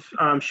kind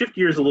of shift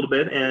gears a little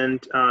bit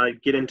and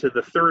get into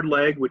the third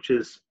leg, which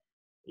is,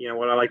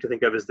 what I like to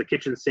think of as the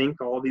kitchen sink,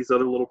 all these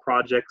other little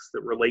projects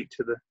that relate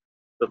to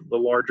the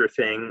larger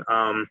thing.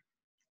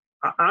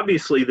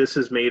 Obviously, this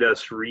has made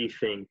us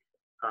rethink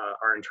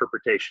our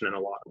interpretation in a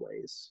lot of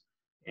ways.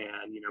 And,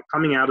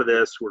 coming out of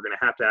this, we're going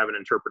to have an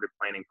interpretive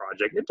planning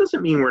project. It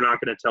doesn't mean we're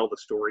not going to tell the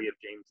story of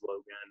James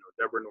Logan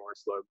or Deborah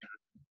Norris Logan,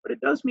 but it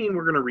does mean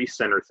we're going to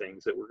recenter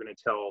things, that we're going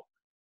to tell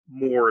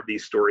more of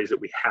these stories that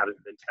we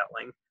haven't been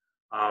telling.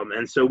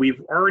 And so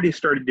we've already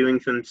started doing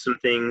some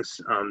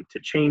things to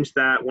change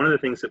that. One of the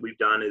things that we've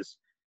done is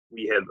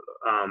we have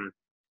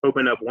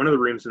opened up one of the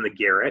rooms in the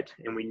garret,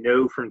 and we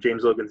know from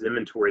James Logan's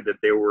inventory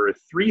that there were at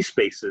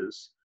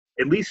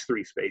least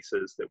three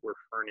spaces that were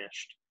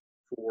furnished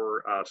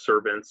for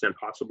servants and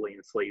possibly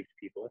enslaved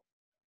people.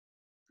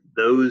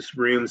 Those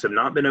rooms have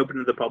not been open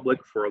to the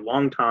public for a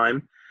long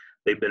time.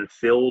 They've been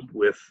filled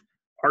with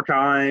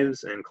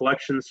archives and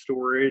collection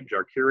storage.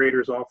 Our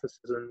curator's office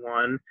is in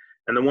one.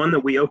 And the one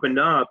that we opened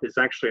up is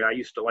actually, I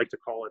used to like to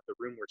call it the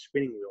room where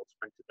spinning wheels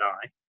went to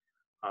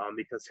die,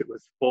 because it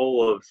was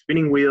full of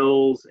spinning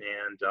wheels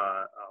and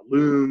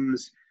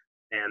looms.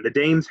 And the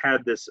dames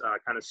had this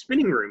kind of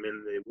spinning room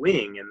in the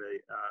wing in the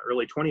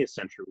early 20th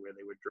century where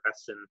they would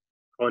dress in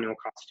colonial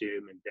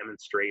costume and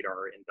demonstrate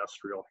our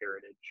industrial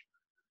heritage.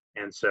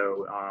 And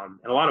so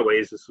in a lot of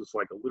ways, this was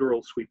like a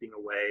literal sweeping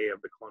away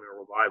of the colonial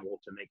revival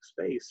to make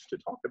space to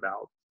talk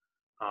about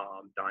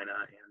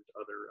Dinah and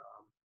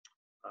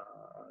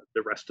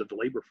the rest of the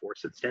labor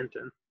force at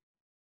Stenton.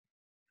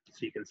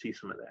 So you can see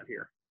some of that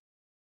here.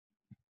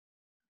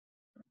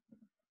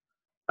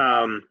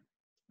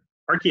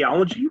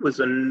 Archaeology was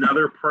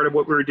another part of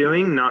what we were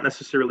doing, not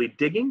necessarily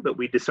digging, but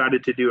we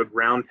decided to do a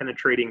ground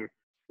penetrating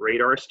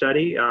radar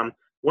study.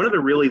 One of the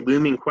really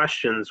looming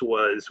questions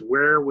was,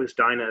 where was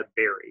Dinah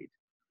buried?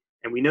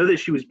 And we know that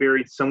she was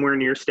buried somewhere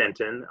near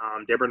Stenton.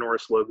 Deborah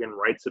Norris Logan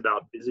writes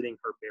about visiting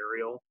her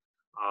burial,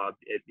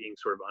 it being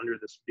sort of under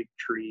this big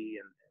tree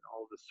and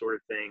all this sort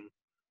of thing.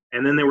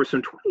 And then there were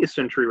some 20th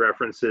century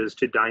references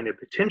to Dinah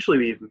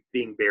potentially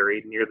being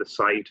buried near the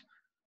site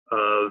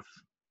of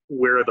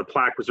where the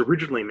plaque was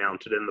originally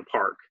mounted in the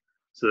park,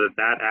 so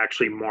that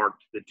actually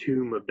marked the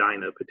tomb of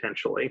Dinah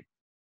potentially.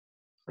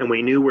 And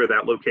we knew where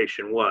that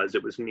location was.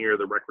 It was near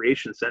the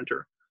recreation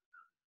center.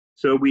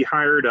 So we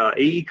hired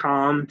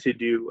AECOM to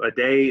do a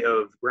day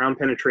of ground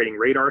penetrating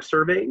radar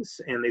surveys,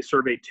 and they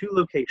surveyed two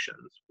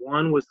locations.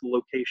 One was the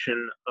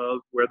location of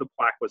where the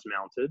plaque was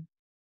mounted,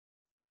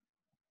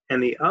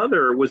 and the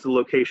other was the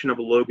location of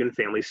a Logan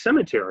family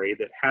cemetery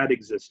that had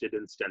existed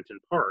in Stenton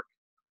Park.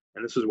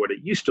 And this is what it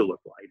used to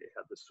look like. It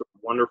had this sort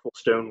of wonderful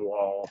stone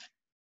wall.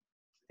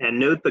 And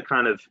note the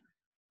kind of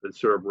the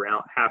sort of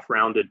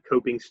half-rounded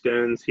coping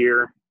stones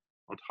here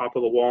on top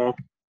of the wall.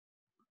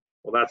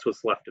 Well, that's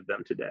what's left of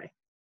them today.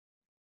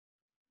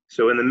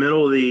 So in the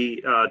middle of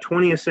the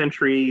 20th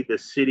century, the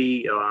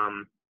city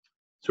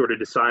sort of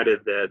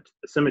decided that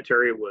the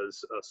cemetery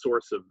was a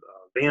source of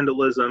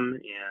vandalism,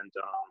 and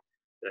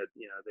that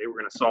they were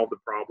going to solve the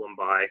problem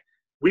by,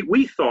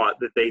 we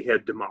thought that they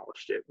had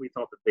demolished it. We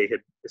thought that they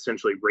had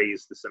essentially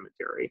razed the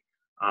cemetery.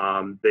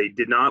 They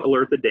did not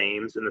alert the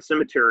Dames, and the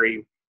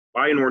cemetery,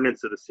 by an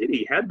ordinance of the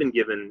city, had been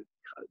given,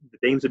 the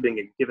Dames had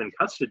been given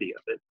custody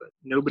of it, but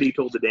nobody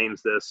told the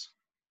Dames this.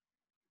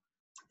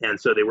 And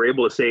so they were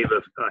able to save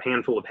a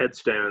handful of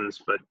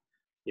headstones, but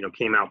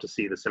came out to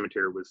see the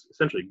cemetery was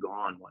essentially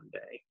gone one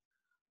day.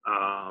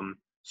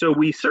 So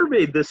we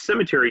surveyed this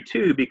cemetery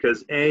too,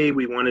 because A,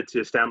 we wanted to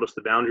establish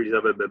the boundaries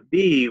of it, but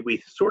B,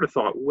 we sort of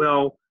thought,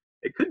 well,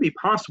 it could be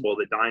possible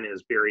that Dinah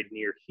is buried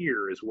near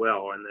here as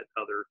well, and that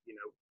other,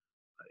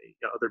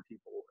 other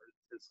people,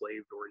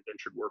 enslaved or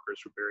indentured workers,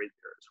 were buried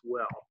there as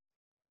well.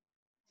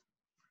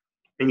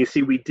 And you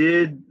see, we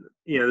did,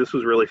 this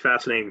was a really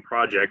fascinating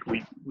project.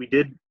 We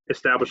did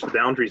establish the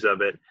boundaries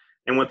of it,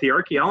 and what the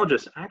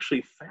archaeologists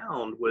actually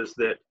found was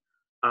that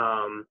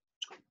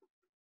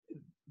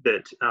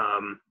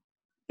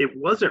it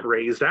wasn't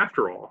raised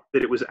after all,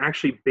 that it was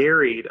actually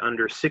buried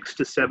under 6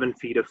 to 7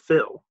 feet of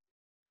fill.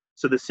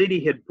 So the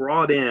city had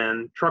brought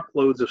in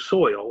truckloads of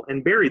soil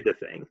and buried the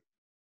thing.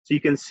 So you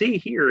can see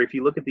here, if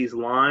you look at these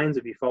lines,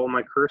 if you follow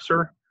my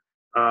cursor,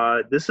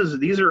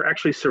 these are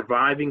actually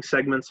surviving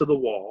segments of the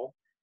wall.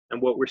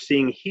 And what we're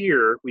seeing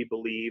here, we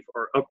believe,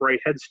 are upright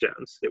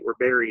headstones that were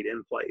buried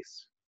in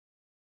place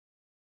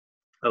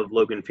of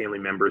Logan family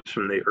members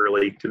from the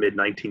early to mid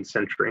 19th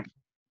century.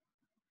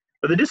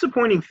 But the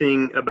disappointing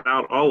thing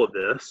about all of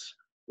this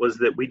was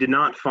that we did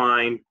not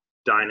find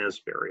Dinah's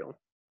burial.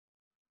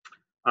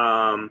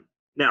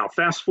 Now,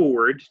 fast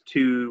forward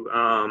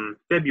to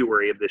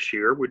February of this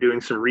year, we're doing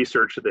some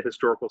research at the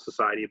Historical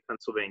Society of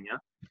Pennsylvania,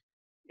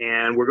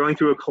 and we're going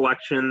through a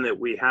collection that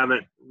we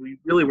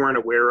really weren't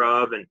aware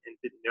of and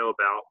didn't know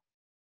about,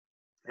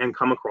 and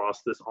come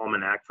across this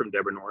almanac from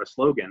Deborah Norris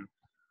Logan,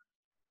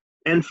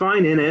 and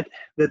find in it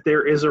that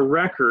there is a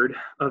record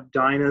of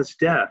Dinah's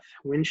death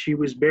when she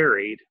was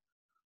buried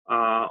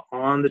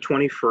on the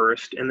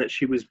 21st, and that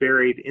she was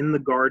buried in the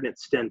garden at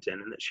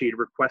Stenton, and that she had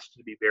requested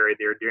to be buried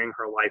there during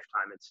her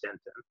lifetime at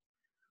Stenton.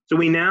 So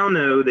we now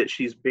know that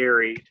she's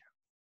buried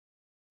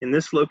in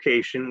this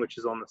location, which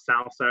is on the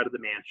south side of the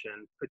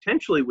mansion,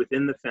 potentially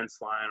within the fence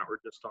line or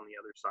just on the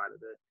other side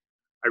of it.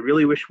 I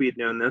really wish we had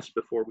known this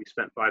before we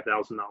spent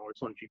 $5,000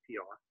 on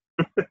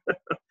GPR.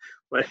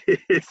 But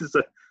this is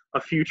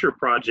a future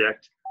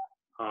project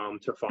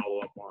to follow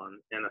up on,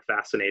 and a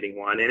fascinating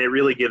one. And it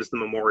really gives the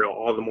memorial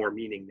all the more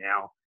meaning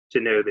now to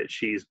know that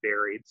she's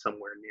buried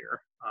somewhere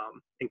near,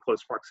 in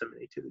close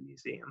proximity to the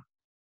museum.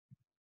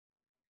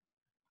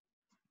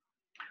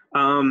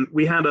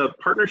 We had a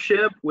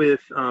partnership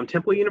with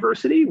Temple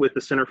University, with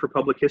the Center for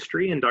Public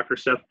History and Dr.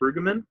 Seth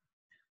Brueggemann,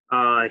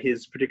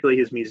 particularly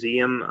his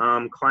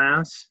museum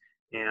class.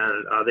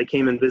 And they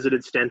came and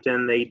visited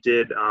Stenton. They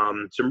did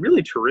some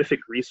really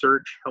terrific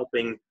research,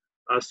 helping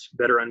us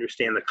better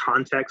understand the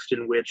context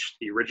in which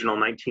the original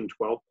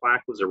 1912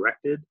 plaque was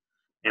erected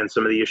and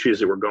some of the issues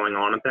that were going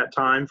on at that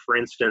time. For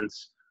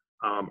instance,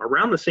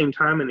 around the same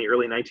time in the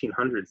early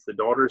 1900s, the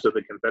Daughters of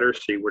the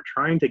Confederacy were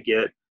trying to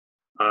get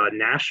a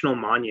national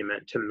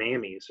monument to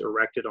mammies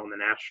erected on the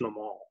National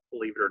Mall,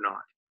 believe it or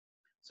not.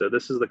 So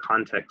this is the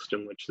context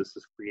in which this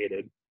is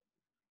created.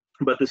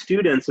 But the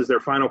students, as their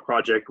final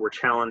project, were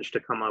challenged to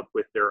come up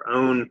with their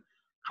own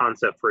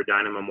concept for a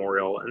Dinah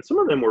Memorial, and some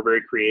of them were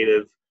very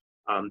creative.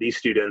 These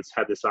students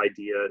had this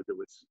idea that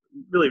was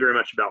really very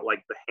much about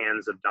like the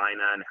hands of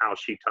Dinah and how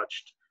she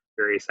touched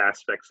various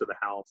aspects of the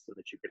house, and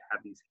that you could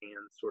have these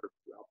hands sort of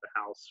throughout the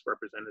house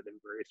represented in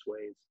various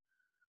ways.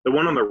 The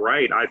one on the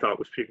right I thought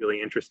was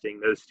particularly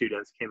interesting. Those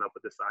students came up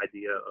with this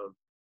idea of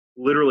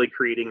literally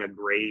creating a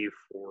grave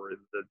for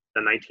the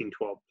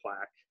 1912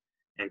 plaque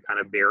and kind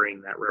of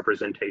burying that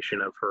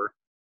representation of her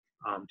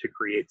to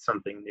create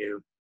something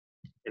new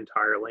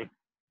entirely.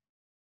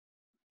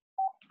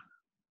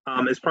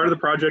 As part of the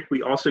project,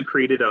 we also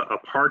created a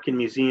park and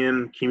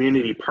museum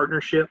community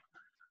partnership,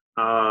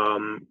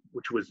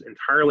 which was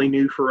entirely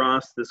new for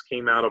us. This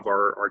came out of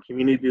our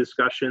community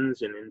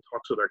discussions and in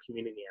talks with our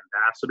community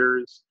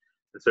ambassadors.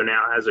 And so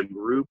now as a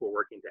group, we're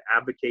working to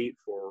advocate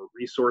for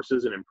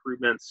resources and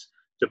improvements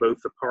to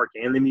both the park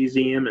and the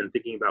museum, and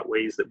thinking about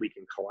ways that we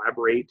can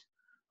collaborate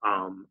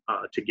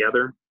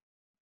together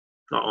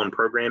on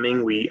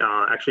programming. We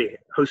actually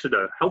hosted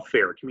a health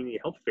fair, a community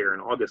health fair in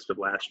August of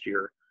last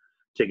year,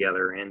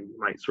 together. And you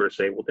might sort of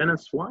say, well,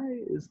 Dennis, why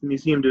is the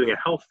museum doing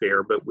a health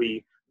fair? But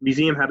the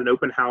museum had an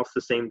open house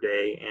the same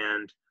day,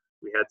 and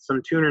we had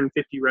some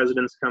 250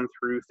 residents come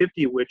through,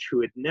 50 of which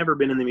who had never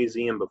been in the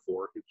museum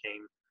before, who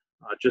came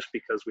just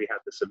because we had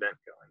this event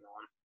going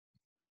on.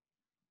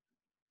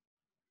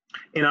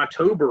 In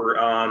October,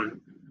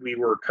 we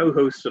were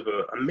co-hosts of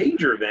a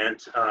major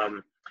event,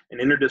 an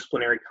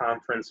interdisciplinary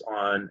conference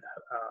on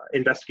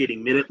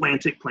investigating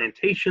mid-Atlantic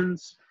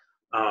plantations.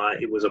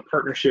 It was a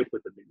partnership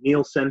with the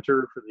McNeil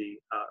Center for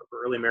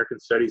Early American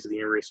Studies at the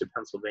University of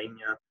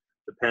Pennsylvania,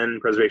 the Penn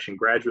Preservation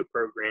Graduate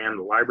Program,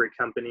 the Library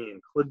Company in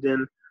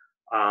Clifton,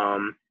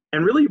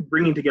 and really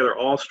bringing together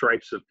all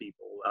stripes of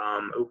people,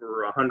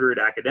 over 100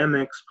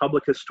 academics,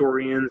 public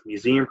historians,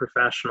 museum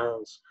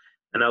professionals,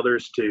 and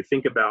others to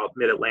think about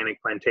mid-Atlantic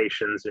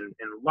plantations in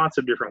lots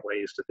of different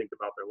ways, to think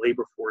about their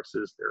labor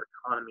forces, their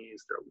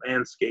economies, their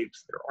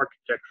landscapes, their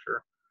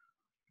architecture.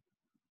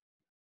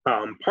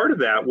 Part of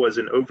that was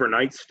an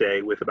overnight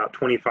stay with about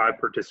 25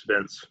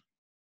 participants,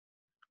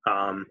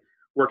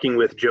 working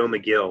with Joe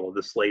McGill of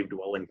the Slave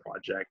Dwelling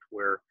Project,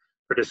 where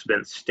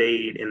participants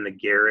stayed in the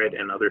garret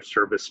and other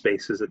service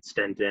spaces at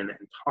Stenton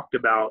and talked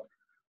about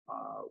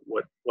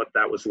what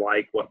that was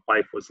like, what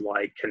life was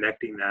like,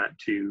 connecting that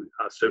to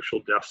social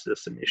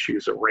justice and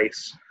issues of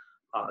race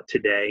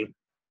today.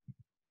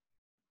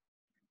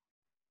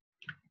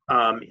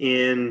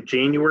 In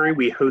January,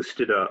 we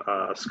hosted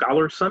a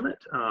Scholar Summit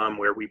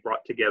where we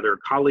brought together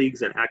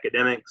colleagues and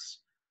academics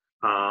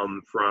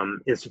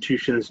from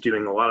institutions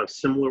doing a lot of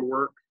similar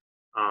work,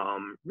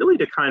 really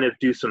to kind of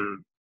do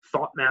some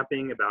thought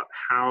mapping about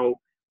how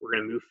we're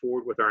going to move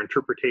forward with our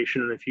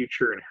interpretation in the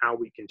future and how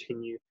we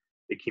continue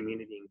the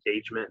community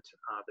engagement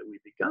that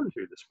we've begun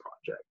through this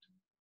project.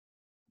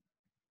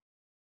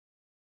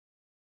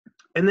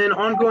 And then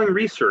ongoing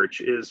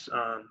research is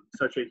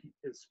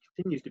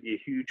continues to be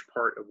a huge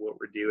part of what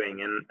we're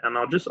doing. And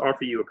I'll just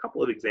offer you a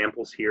couple of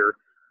examples here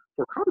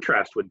for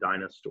contrast with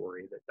Dinah's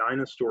story. That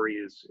Dinah's story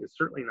is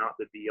certainly not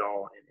the be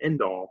all and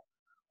end all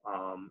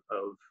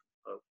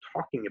of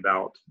talking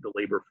about the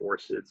labor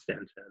force at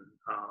Stenton,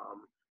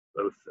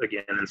 both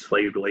again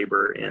enslaved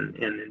labor and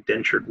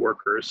indentured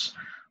workers.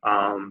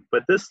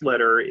 But this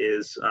letter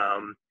is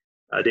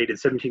dated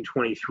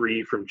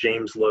 1723 from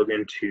James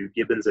Logan to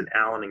Gibbons and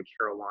Allen in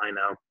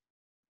Carolina.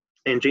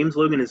 And James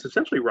Logan is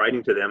essentially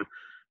writing to them,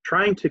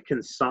 trying to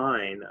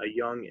consign a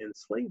young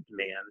enslaved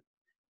man,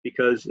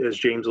 because as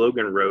James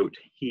Logan wrote,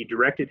 he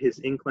directed his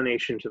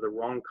inclination to the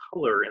wrong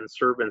color and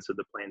servants of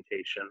the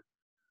plantation,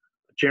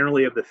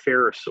 generally of the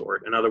fairer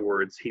sort. In other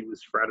words, he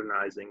was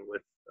fraternizing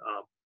with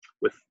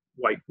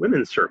white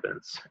women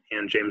servants,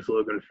 and James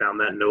Logan found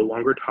that no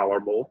longer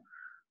tolerable.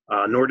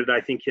 Nor did I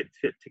think it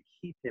fit to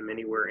keep him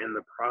anywhere in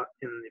the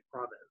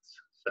province.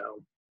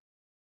 So,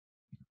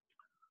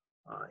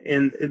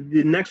 and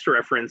the next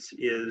reference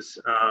is,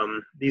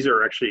 these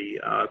are actually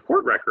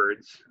court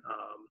records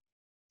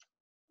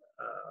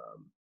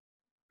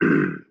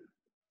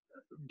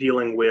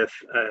dealing with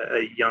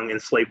a young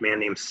enslaved man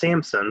named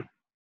Samson,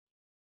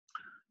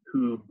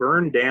 who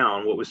burned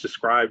down what was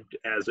described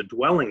as a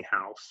dwelling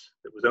house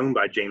that was owned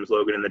by James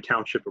Logan in the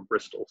township of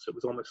Bristol. So it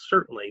was almost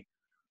certainly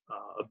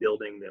a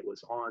building that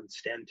was on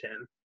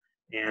Stenton.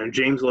 And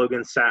James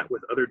Logan sat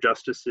with other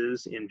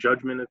justices in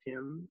judgment of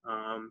him.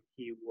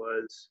 He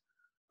was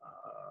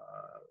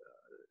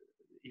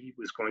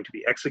going to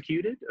be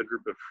executed. A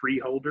group of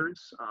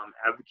freeholders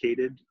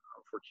advocated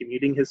for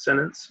commuting his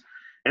sentence.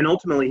 And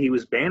ultimately he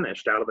was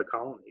banished out of the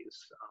colonies,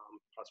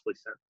 possibly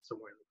sent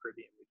somewhere in the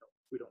Caribbean.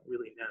 We don't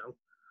really know.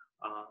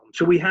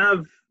 So we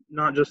have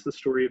not just the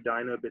story of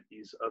Dinah, but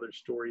these other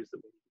stories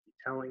that we need to be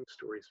telling,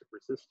 stories of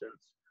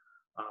resistance,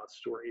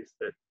 stories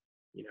that,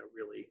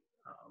 really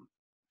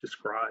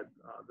describe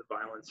the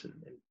violence and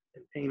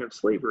pain of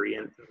slavery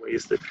in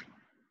ways that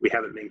we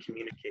haven't been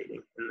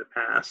communicating in the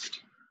past.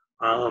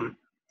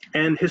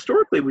 And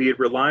historically, we had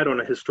relied on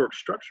a historic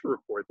structure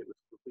report that was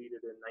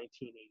completed in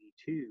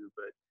 1982,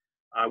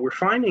 but we're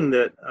finding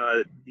that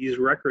these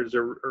records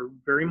are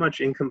very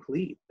much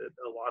incomplete, that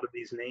a lot of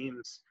these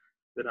names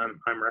that I'm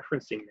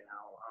referencing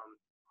now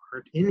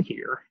aren't in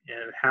here,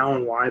 and how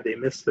and why they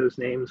missed those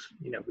names,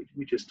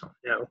 we just don't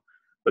know.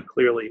 But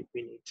clearly,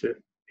 we need to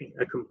paint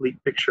a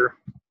complete picture.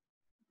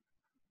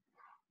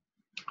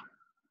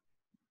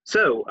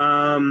 So,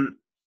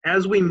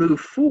 as we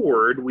move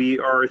forward, we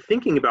are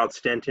thinking about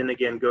Stenton,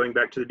 again, going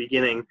back to the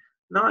beginning,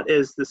 not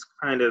as this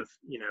kind of,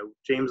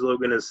 James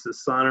Logan is the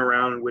sun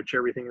around which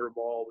everything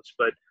revolves,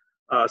 but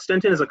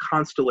Stenton is a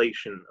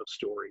constellation of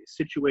stories,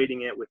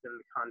 situating it within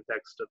the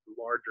context of the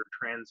larger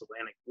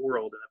transatlantic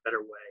world in a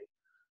better way.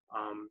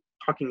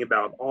 Talking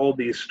about all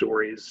these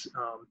stories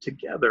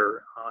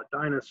together,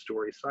 Dinah's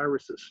story,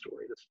 Cyrus's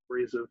story, the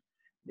stories of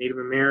Native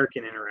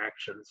American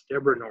interactions,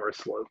 Deborah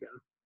Norris Logan.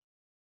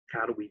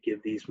 How do we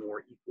give these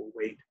more equal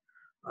weight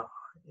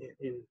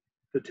in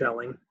the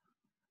telling?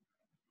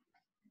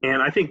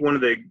 And I think one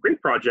of the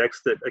great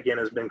projects that, again,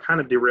 has been kind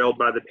of derailed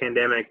by the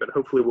pandemic, but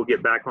hopefully we'll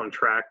get back on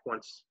track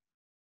once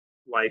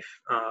life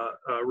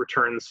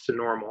returns to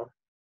normal,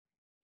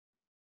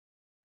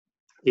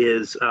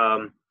 is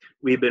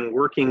we've been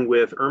working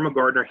with Irma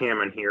Gardner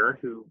Hammond here,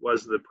 who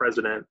was the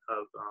president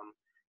of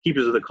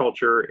Keepers of the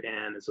Culture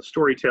and is a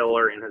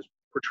storyteller and has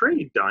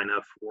portrayed Dinah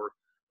for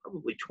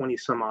probably 20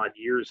 some odd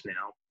years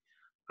now,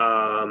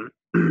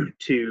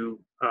 to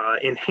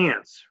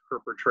enhance her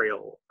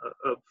portrayal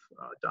of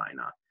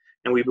Dinah.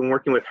 And we've been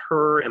working with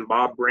her and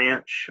Bob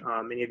Branch.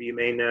 Many of you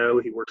may know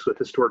he works with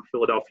Historic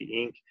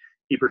Philadelphia Inc.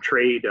 He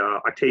portrayed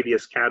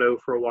Octavius Catto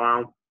for a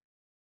while,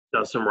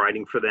 does some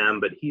writing for them,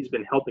 but he's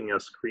been helping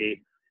us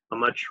create a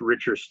much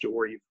richer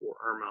story for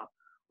Irma.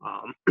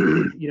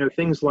 You know,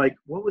 things like,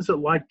 what was it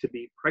like to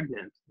be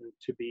pregnant and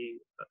to be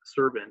a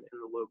servant in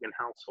the Logan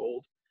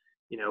household?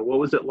 You know, what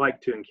was it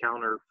like to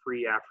encounter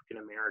free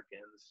African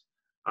Americans?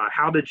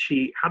 How did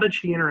she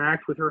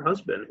interact with her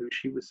husband, who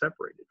she was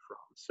separated from?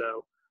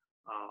 So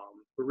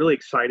we're really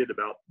excited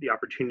about the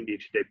opportunity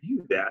to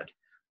debut that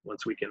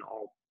once we can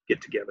all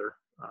get together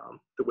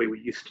the way we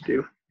used to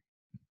do.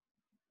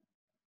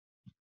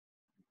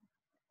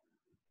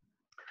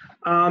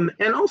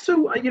 And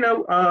also, you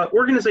know,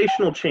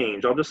 organizational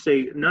change. I'll just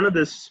say none of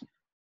this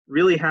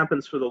really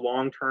happens for the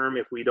long term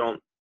if we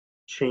don't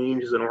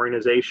change as an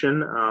organization.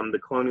 The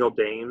Colonial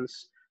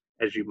Dames,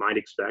 as you might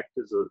expect,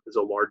 is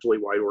a largely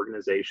white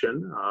organization,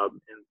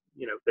 and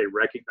you know, they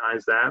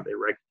recognize that. They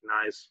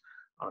recognize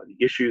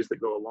the issues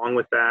that go along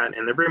with that,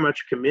 and they're very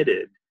much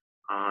committed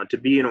to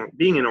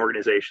being an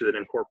organization that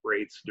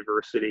incorporates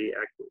diversity,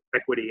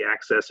 equity,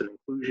 access, and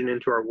inclusion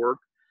into our work.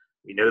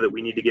 We know that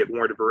we need to get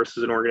more diverse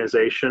as an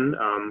organization.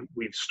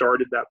 We've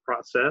started that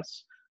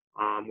process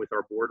with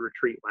our board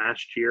retreat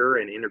last year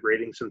and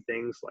integrating some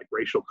things like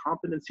racial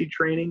competency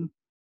training.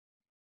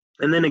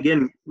 And then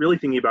again, really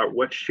thinking about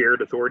what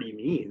shared authority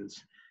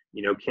means.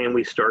 You know, can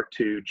we start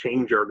to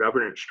change our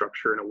governance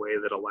structure in a way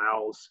that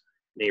allows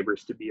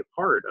neighbors to be a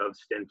part of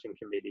Stenton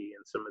Committee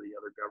and some of the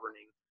other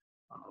governing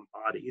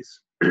bodies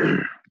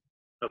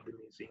of the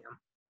museum.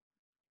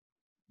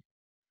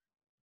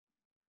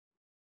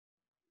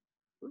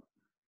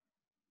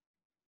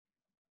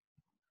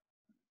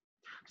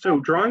 So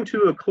drawing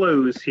to a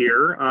close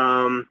here,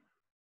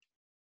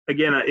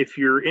 again, if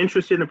you're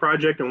interested in the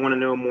project and want to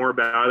know more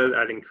about it,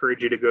 I'd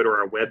encourage you to go to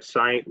our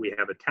website. We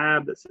have a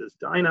tab that says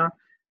Dinah,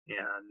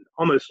 and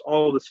almost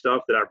all the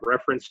stuff that I've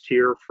referenced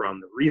here, from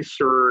the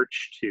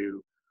research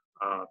to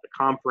the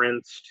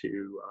conference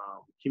to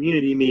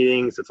community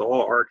meetings, it's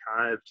all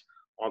archived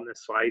on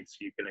this site, so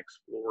you can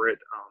explore it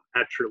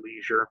at your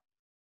leisure.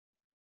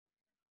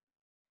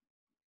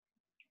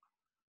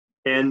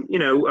 And, you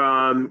know,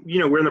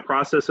 we're in the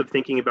process of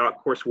thinking about, of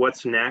course,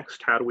 what's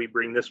next? How do we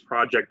bring this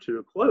project to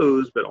a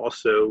close, but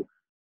also,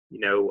 you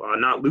know,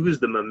 not lose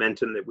the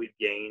momentum that we've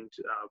gained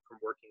from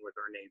working with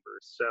our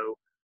neighbors? So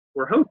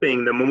we're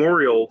hoping the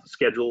memorial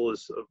schedule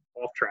is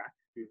off track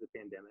due to the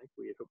pandemic.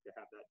 We had hoped to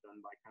have that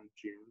done by kind of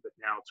June, but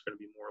now it's going to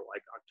be more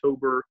like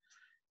October.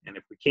 And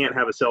if we can't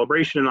have a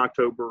celebration in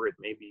October, it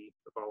may be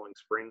the following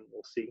spring.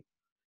 We'll see.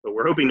 But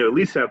we're hoping to at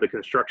least have the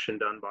construction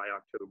done by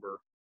October.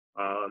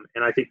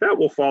 And I think that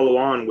will follow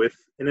on with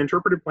an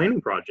interpretive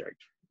planning project,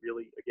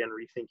 really, again,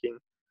 rethinking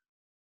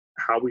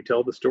how we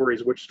tell the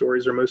stories, which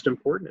stories are most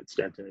important at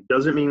Stenton. It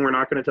doesn't mean we're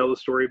not going to tell the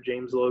story of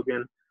James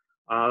Logan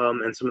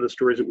and some of the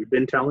stories that we've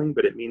been telling,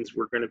 but it means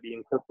we're going to be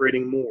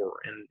incorporating more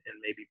and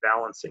maybe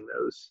balancing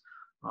those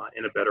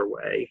in a better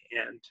way.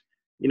 And,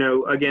 you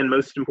know, again,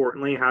 most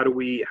importantly, how do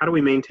we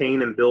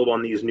maintain and build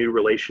on these new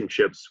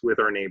relationships with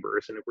our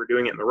neighbors? And if we're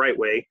doing it in the right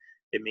way,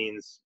 it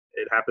means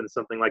it happens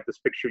something like this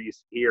picture you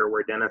see here,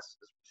 where Dennis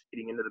is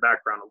fading into the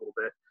background a little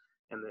bit,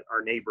 and that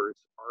our neighbors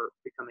are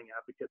becoming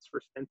advocates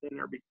for Stenton,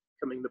 are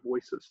becoming the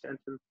voice of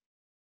Stenton,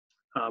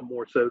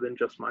 more so than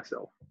just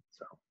myself.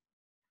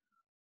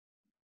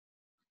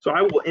 So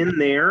I will end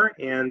there,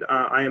 and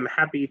I am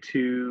happy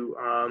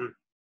to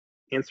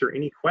answer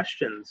any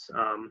questions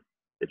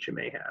that you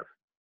may have.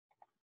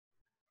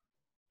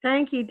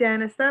 Thank you,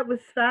 Dennis. That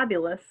was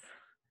fabulous.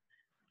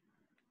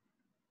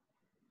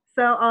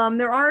 So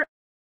there are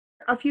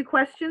a few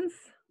questions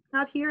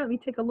out here. Let me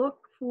take a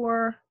look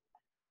for,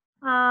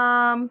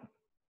 well,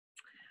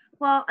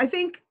 I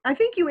think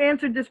you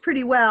answered this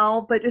pretty well,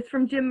 but it's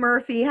from Jim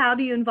Murphy. How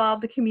do you involve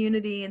the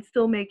community and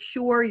still make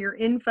sure your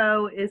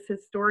info is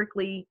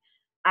historically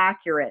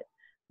accurate?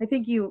 I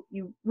think you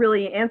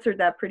really answered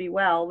that pretty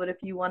well, but if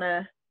you want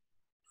to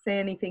say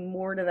anything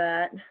more to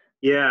that.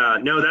 Yeah,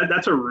 no,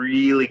 that's a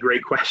really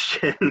great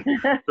question.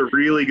 It's a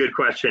really good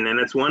question, and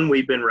it's one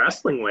we've been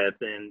wrestling with.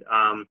 And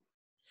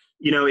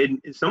you know,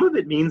 some of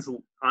it means,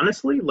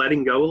 honestly,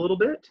 letting go a little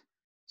bit.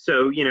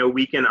 So, you know,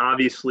 we can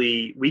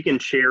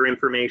share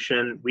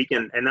information.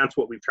 And that's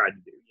what we've tried to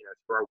do. You know,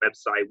 for our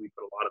website, we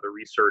put a lot of the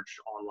research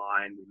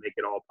online. We make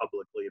it all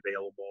publicly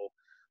available.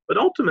 But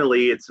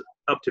ultimately, it's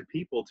up to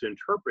people to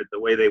interpret the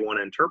way they want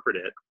to interpret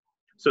it.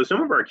 So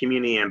some of our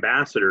community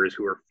ambassadors,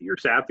 who are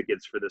fierce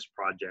advocates for this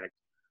project,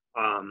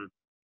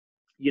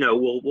 you know,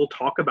 we'll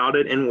talk about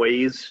it in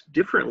ways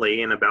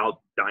differently, and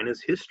about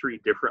Dinah's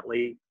history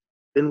differently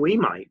than we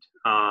might.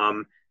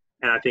 And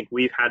I think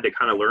we've had to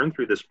kind of learn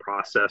through this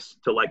process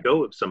to let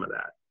go of some of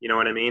that. You know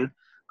what I mean?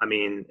 I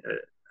mean,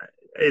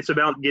 it's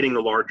about getting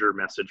the larger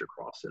message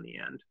across in the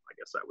end, I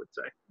guess I would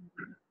say.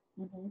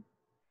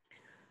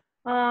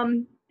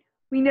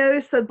 We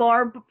noticed the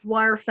barbed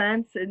wire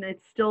fence and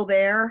it's still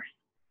there.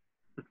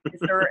 Is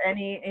there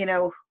any,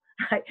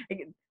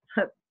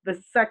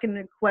 the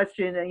second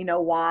question,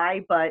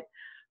 why, but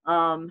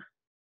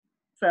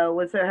so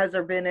has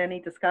there been any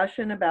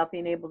discussion about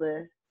being able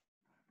to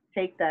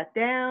take that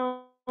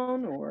down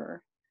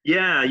or?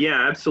 Yeah,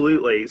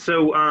 absolutely.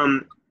 So,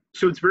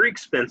 so it's very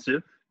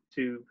expensive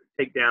to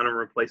take down and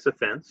replace a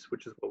fence,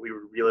 which is what we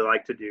would really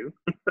like to do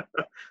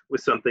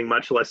with something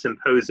much less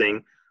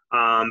imposing.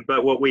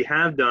 But what we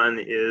have done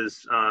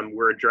is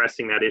we're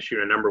addressing that issue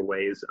in a number of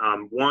ways.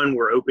 One,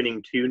 we're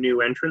opening 2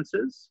 new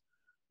entrances,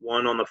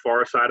 one on the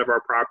far side of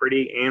our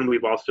property, and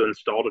we've also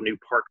installed a new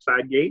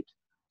parkside gate.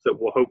 So it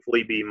will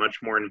hopefully be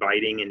much more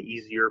inviting and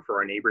easier for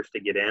our neighbors to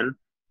get in.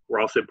 We're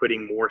also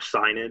putting more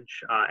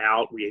signage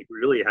out. We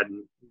really had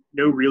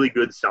no really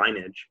good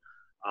signage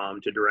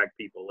to direct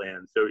people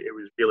in. So it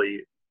was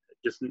really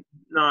just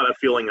not a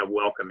feeling of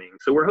welcoming.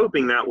 So we're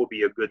hoping that will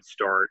be a good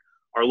start.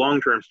 Our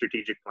long-term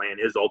strategic plan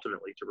is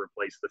ultimately to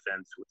replace the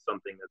fence with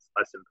something that's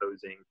less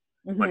imposing,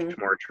 much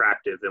more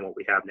attractive than what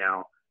we have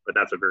now. But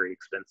that's a very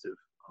expensive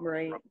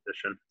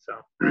proposition.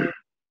 So.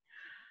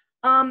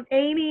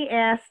 Amy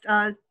asked,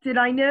 did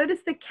I notice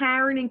that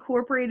Karen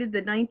incorporated the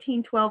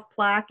 1912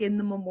 plaque in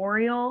the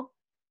memorial?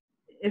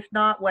 If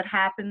not, what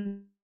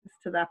happens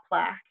to that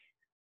plaque?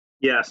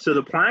 Yeah, so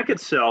the plaque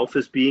itself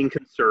is being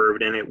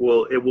conserved and it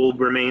will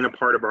remain a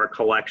part of our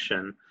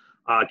collection.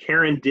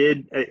 Karen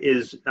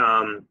is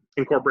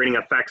incorporating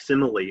a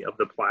facsimile of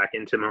the plaque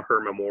into her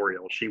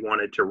memorial. She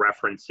wanted to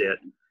reference it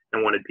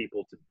and wanted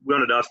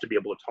us to be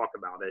able to talk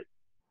about it,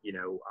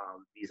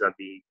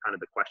 vis-a-vis kind of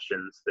the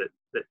questions that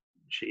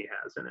she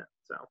has in it.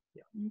 So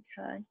yeah.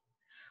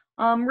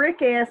 Okay.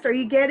 Rick asked, are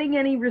you getting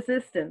any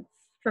resistance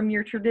from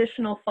your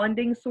traditional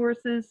funding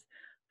sources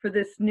for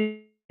this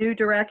new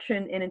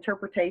direction in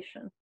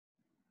interpretation?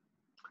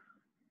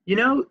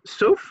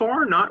 So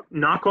far, not,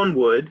 knock on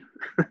wood,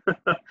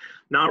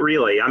 not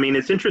really. I mean,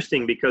 it's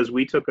interesting because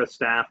we took a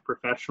staff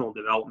professional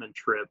development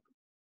trip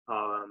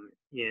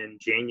in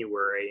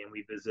January and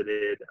we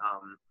visited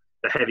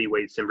the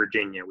heavyweights in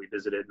Virginia. We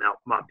visited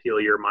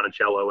Montpelier,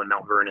 Monticello, and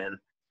Mount Vernon.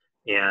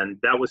 And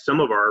that was some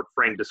of our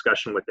frank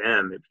discussion with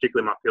them,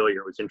 particularly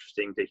Montpelier. It was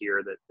interesting to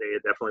hear that they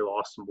had definitely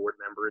lost some board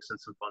members and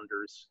some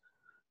funders.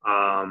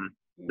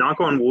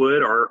 Knock on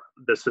wood,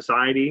 the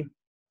society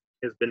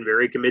has been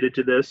very committed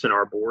to this and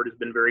our board has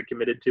been very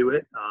committed to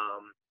it.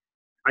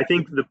 I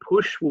think the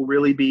push will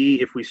really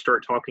be if we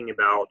start talking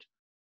about,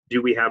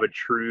 do we have a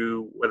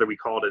true, whether we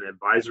call it an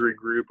advisory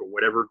group or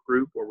whatever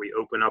group, where we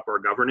open up our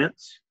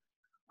governance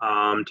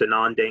to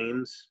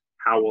non-dames,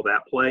 how will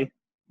that play?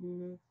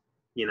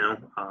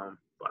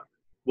 But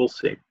we'll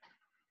see.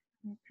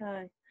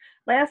 Okay.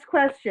 Last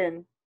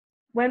question.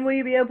 When will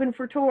you be open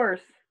for tours?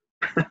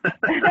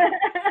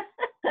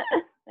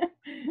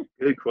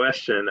 Good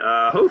question.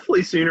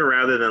 Hopefully sooner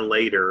rather than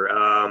later.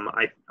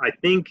 I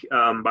think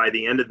by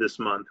the end of this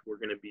month, we're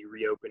going to be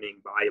reopening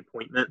by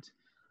appointment.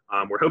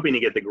 We're hoping to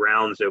get the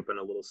grounds open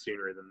a little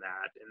sooner than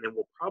that. And then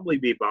we'll probably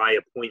be by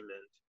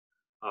appointment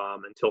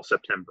until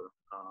September.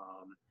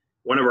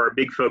 One of our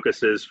big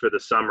focuses for the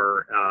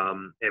summer,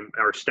 and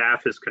our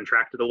staff has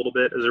contracted a little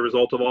bit as a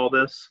result of all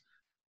this,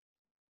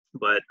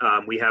 but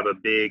we have a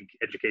big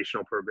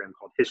educational program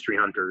called History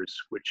Hunters,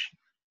 which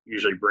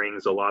usually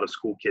brings a lot of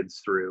school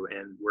kids through,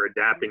 and we're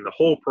adapting the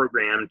whole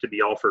program to be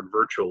offered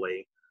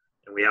virtually.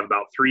 And we have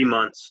about 3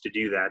 months to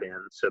do that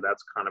in. So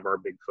that's kind of our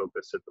big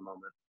focus at the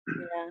moment.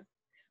 Yeah.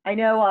 I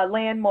know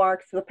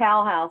Landmarks, the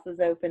Powell House is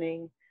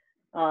opening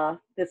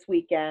this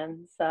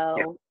weekend.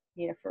 So,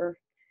 for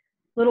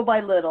little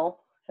by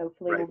little,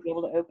 hopefully we'll be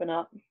able to open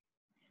up.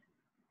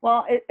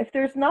 Well, if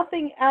there's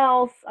nothing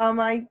else,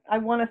 I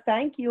want to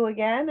thank you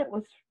again. It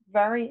was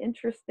very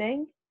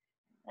interesting.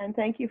 And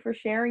thank you for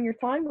sharing your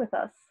time with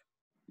us.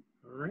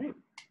 All right.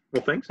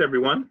 Well, thanks,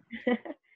 everyone.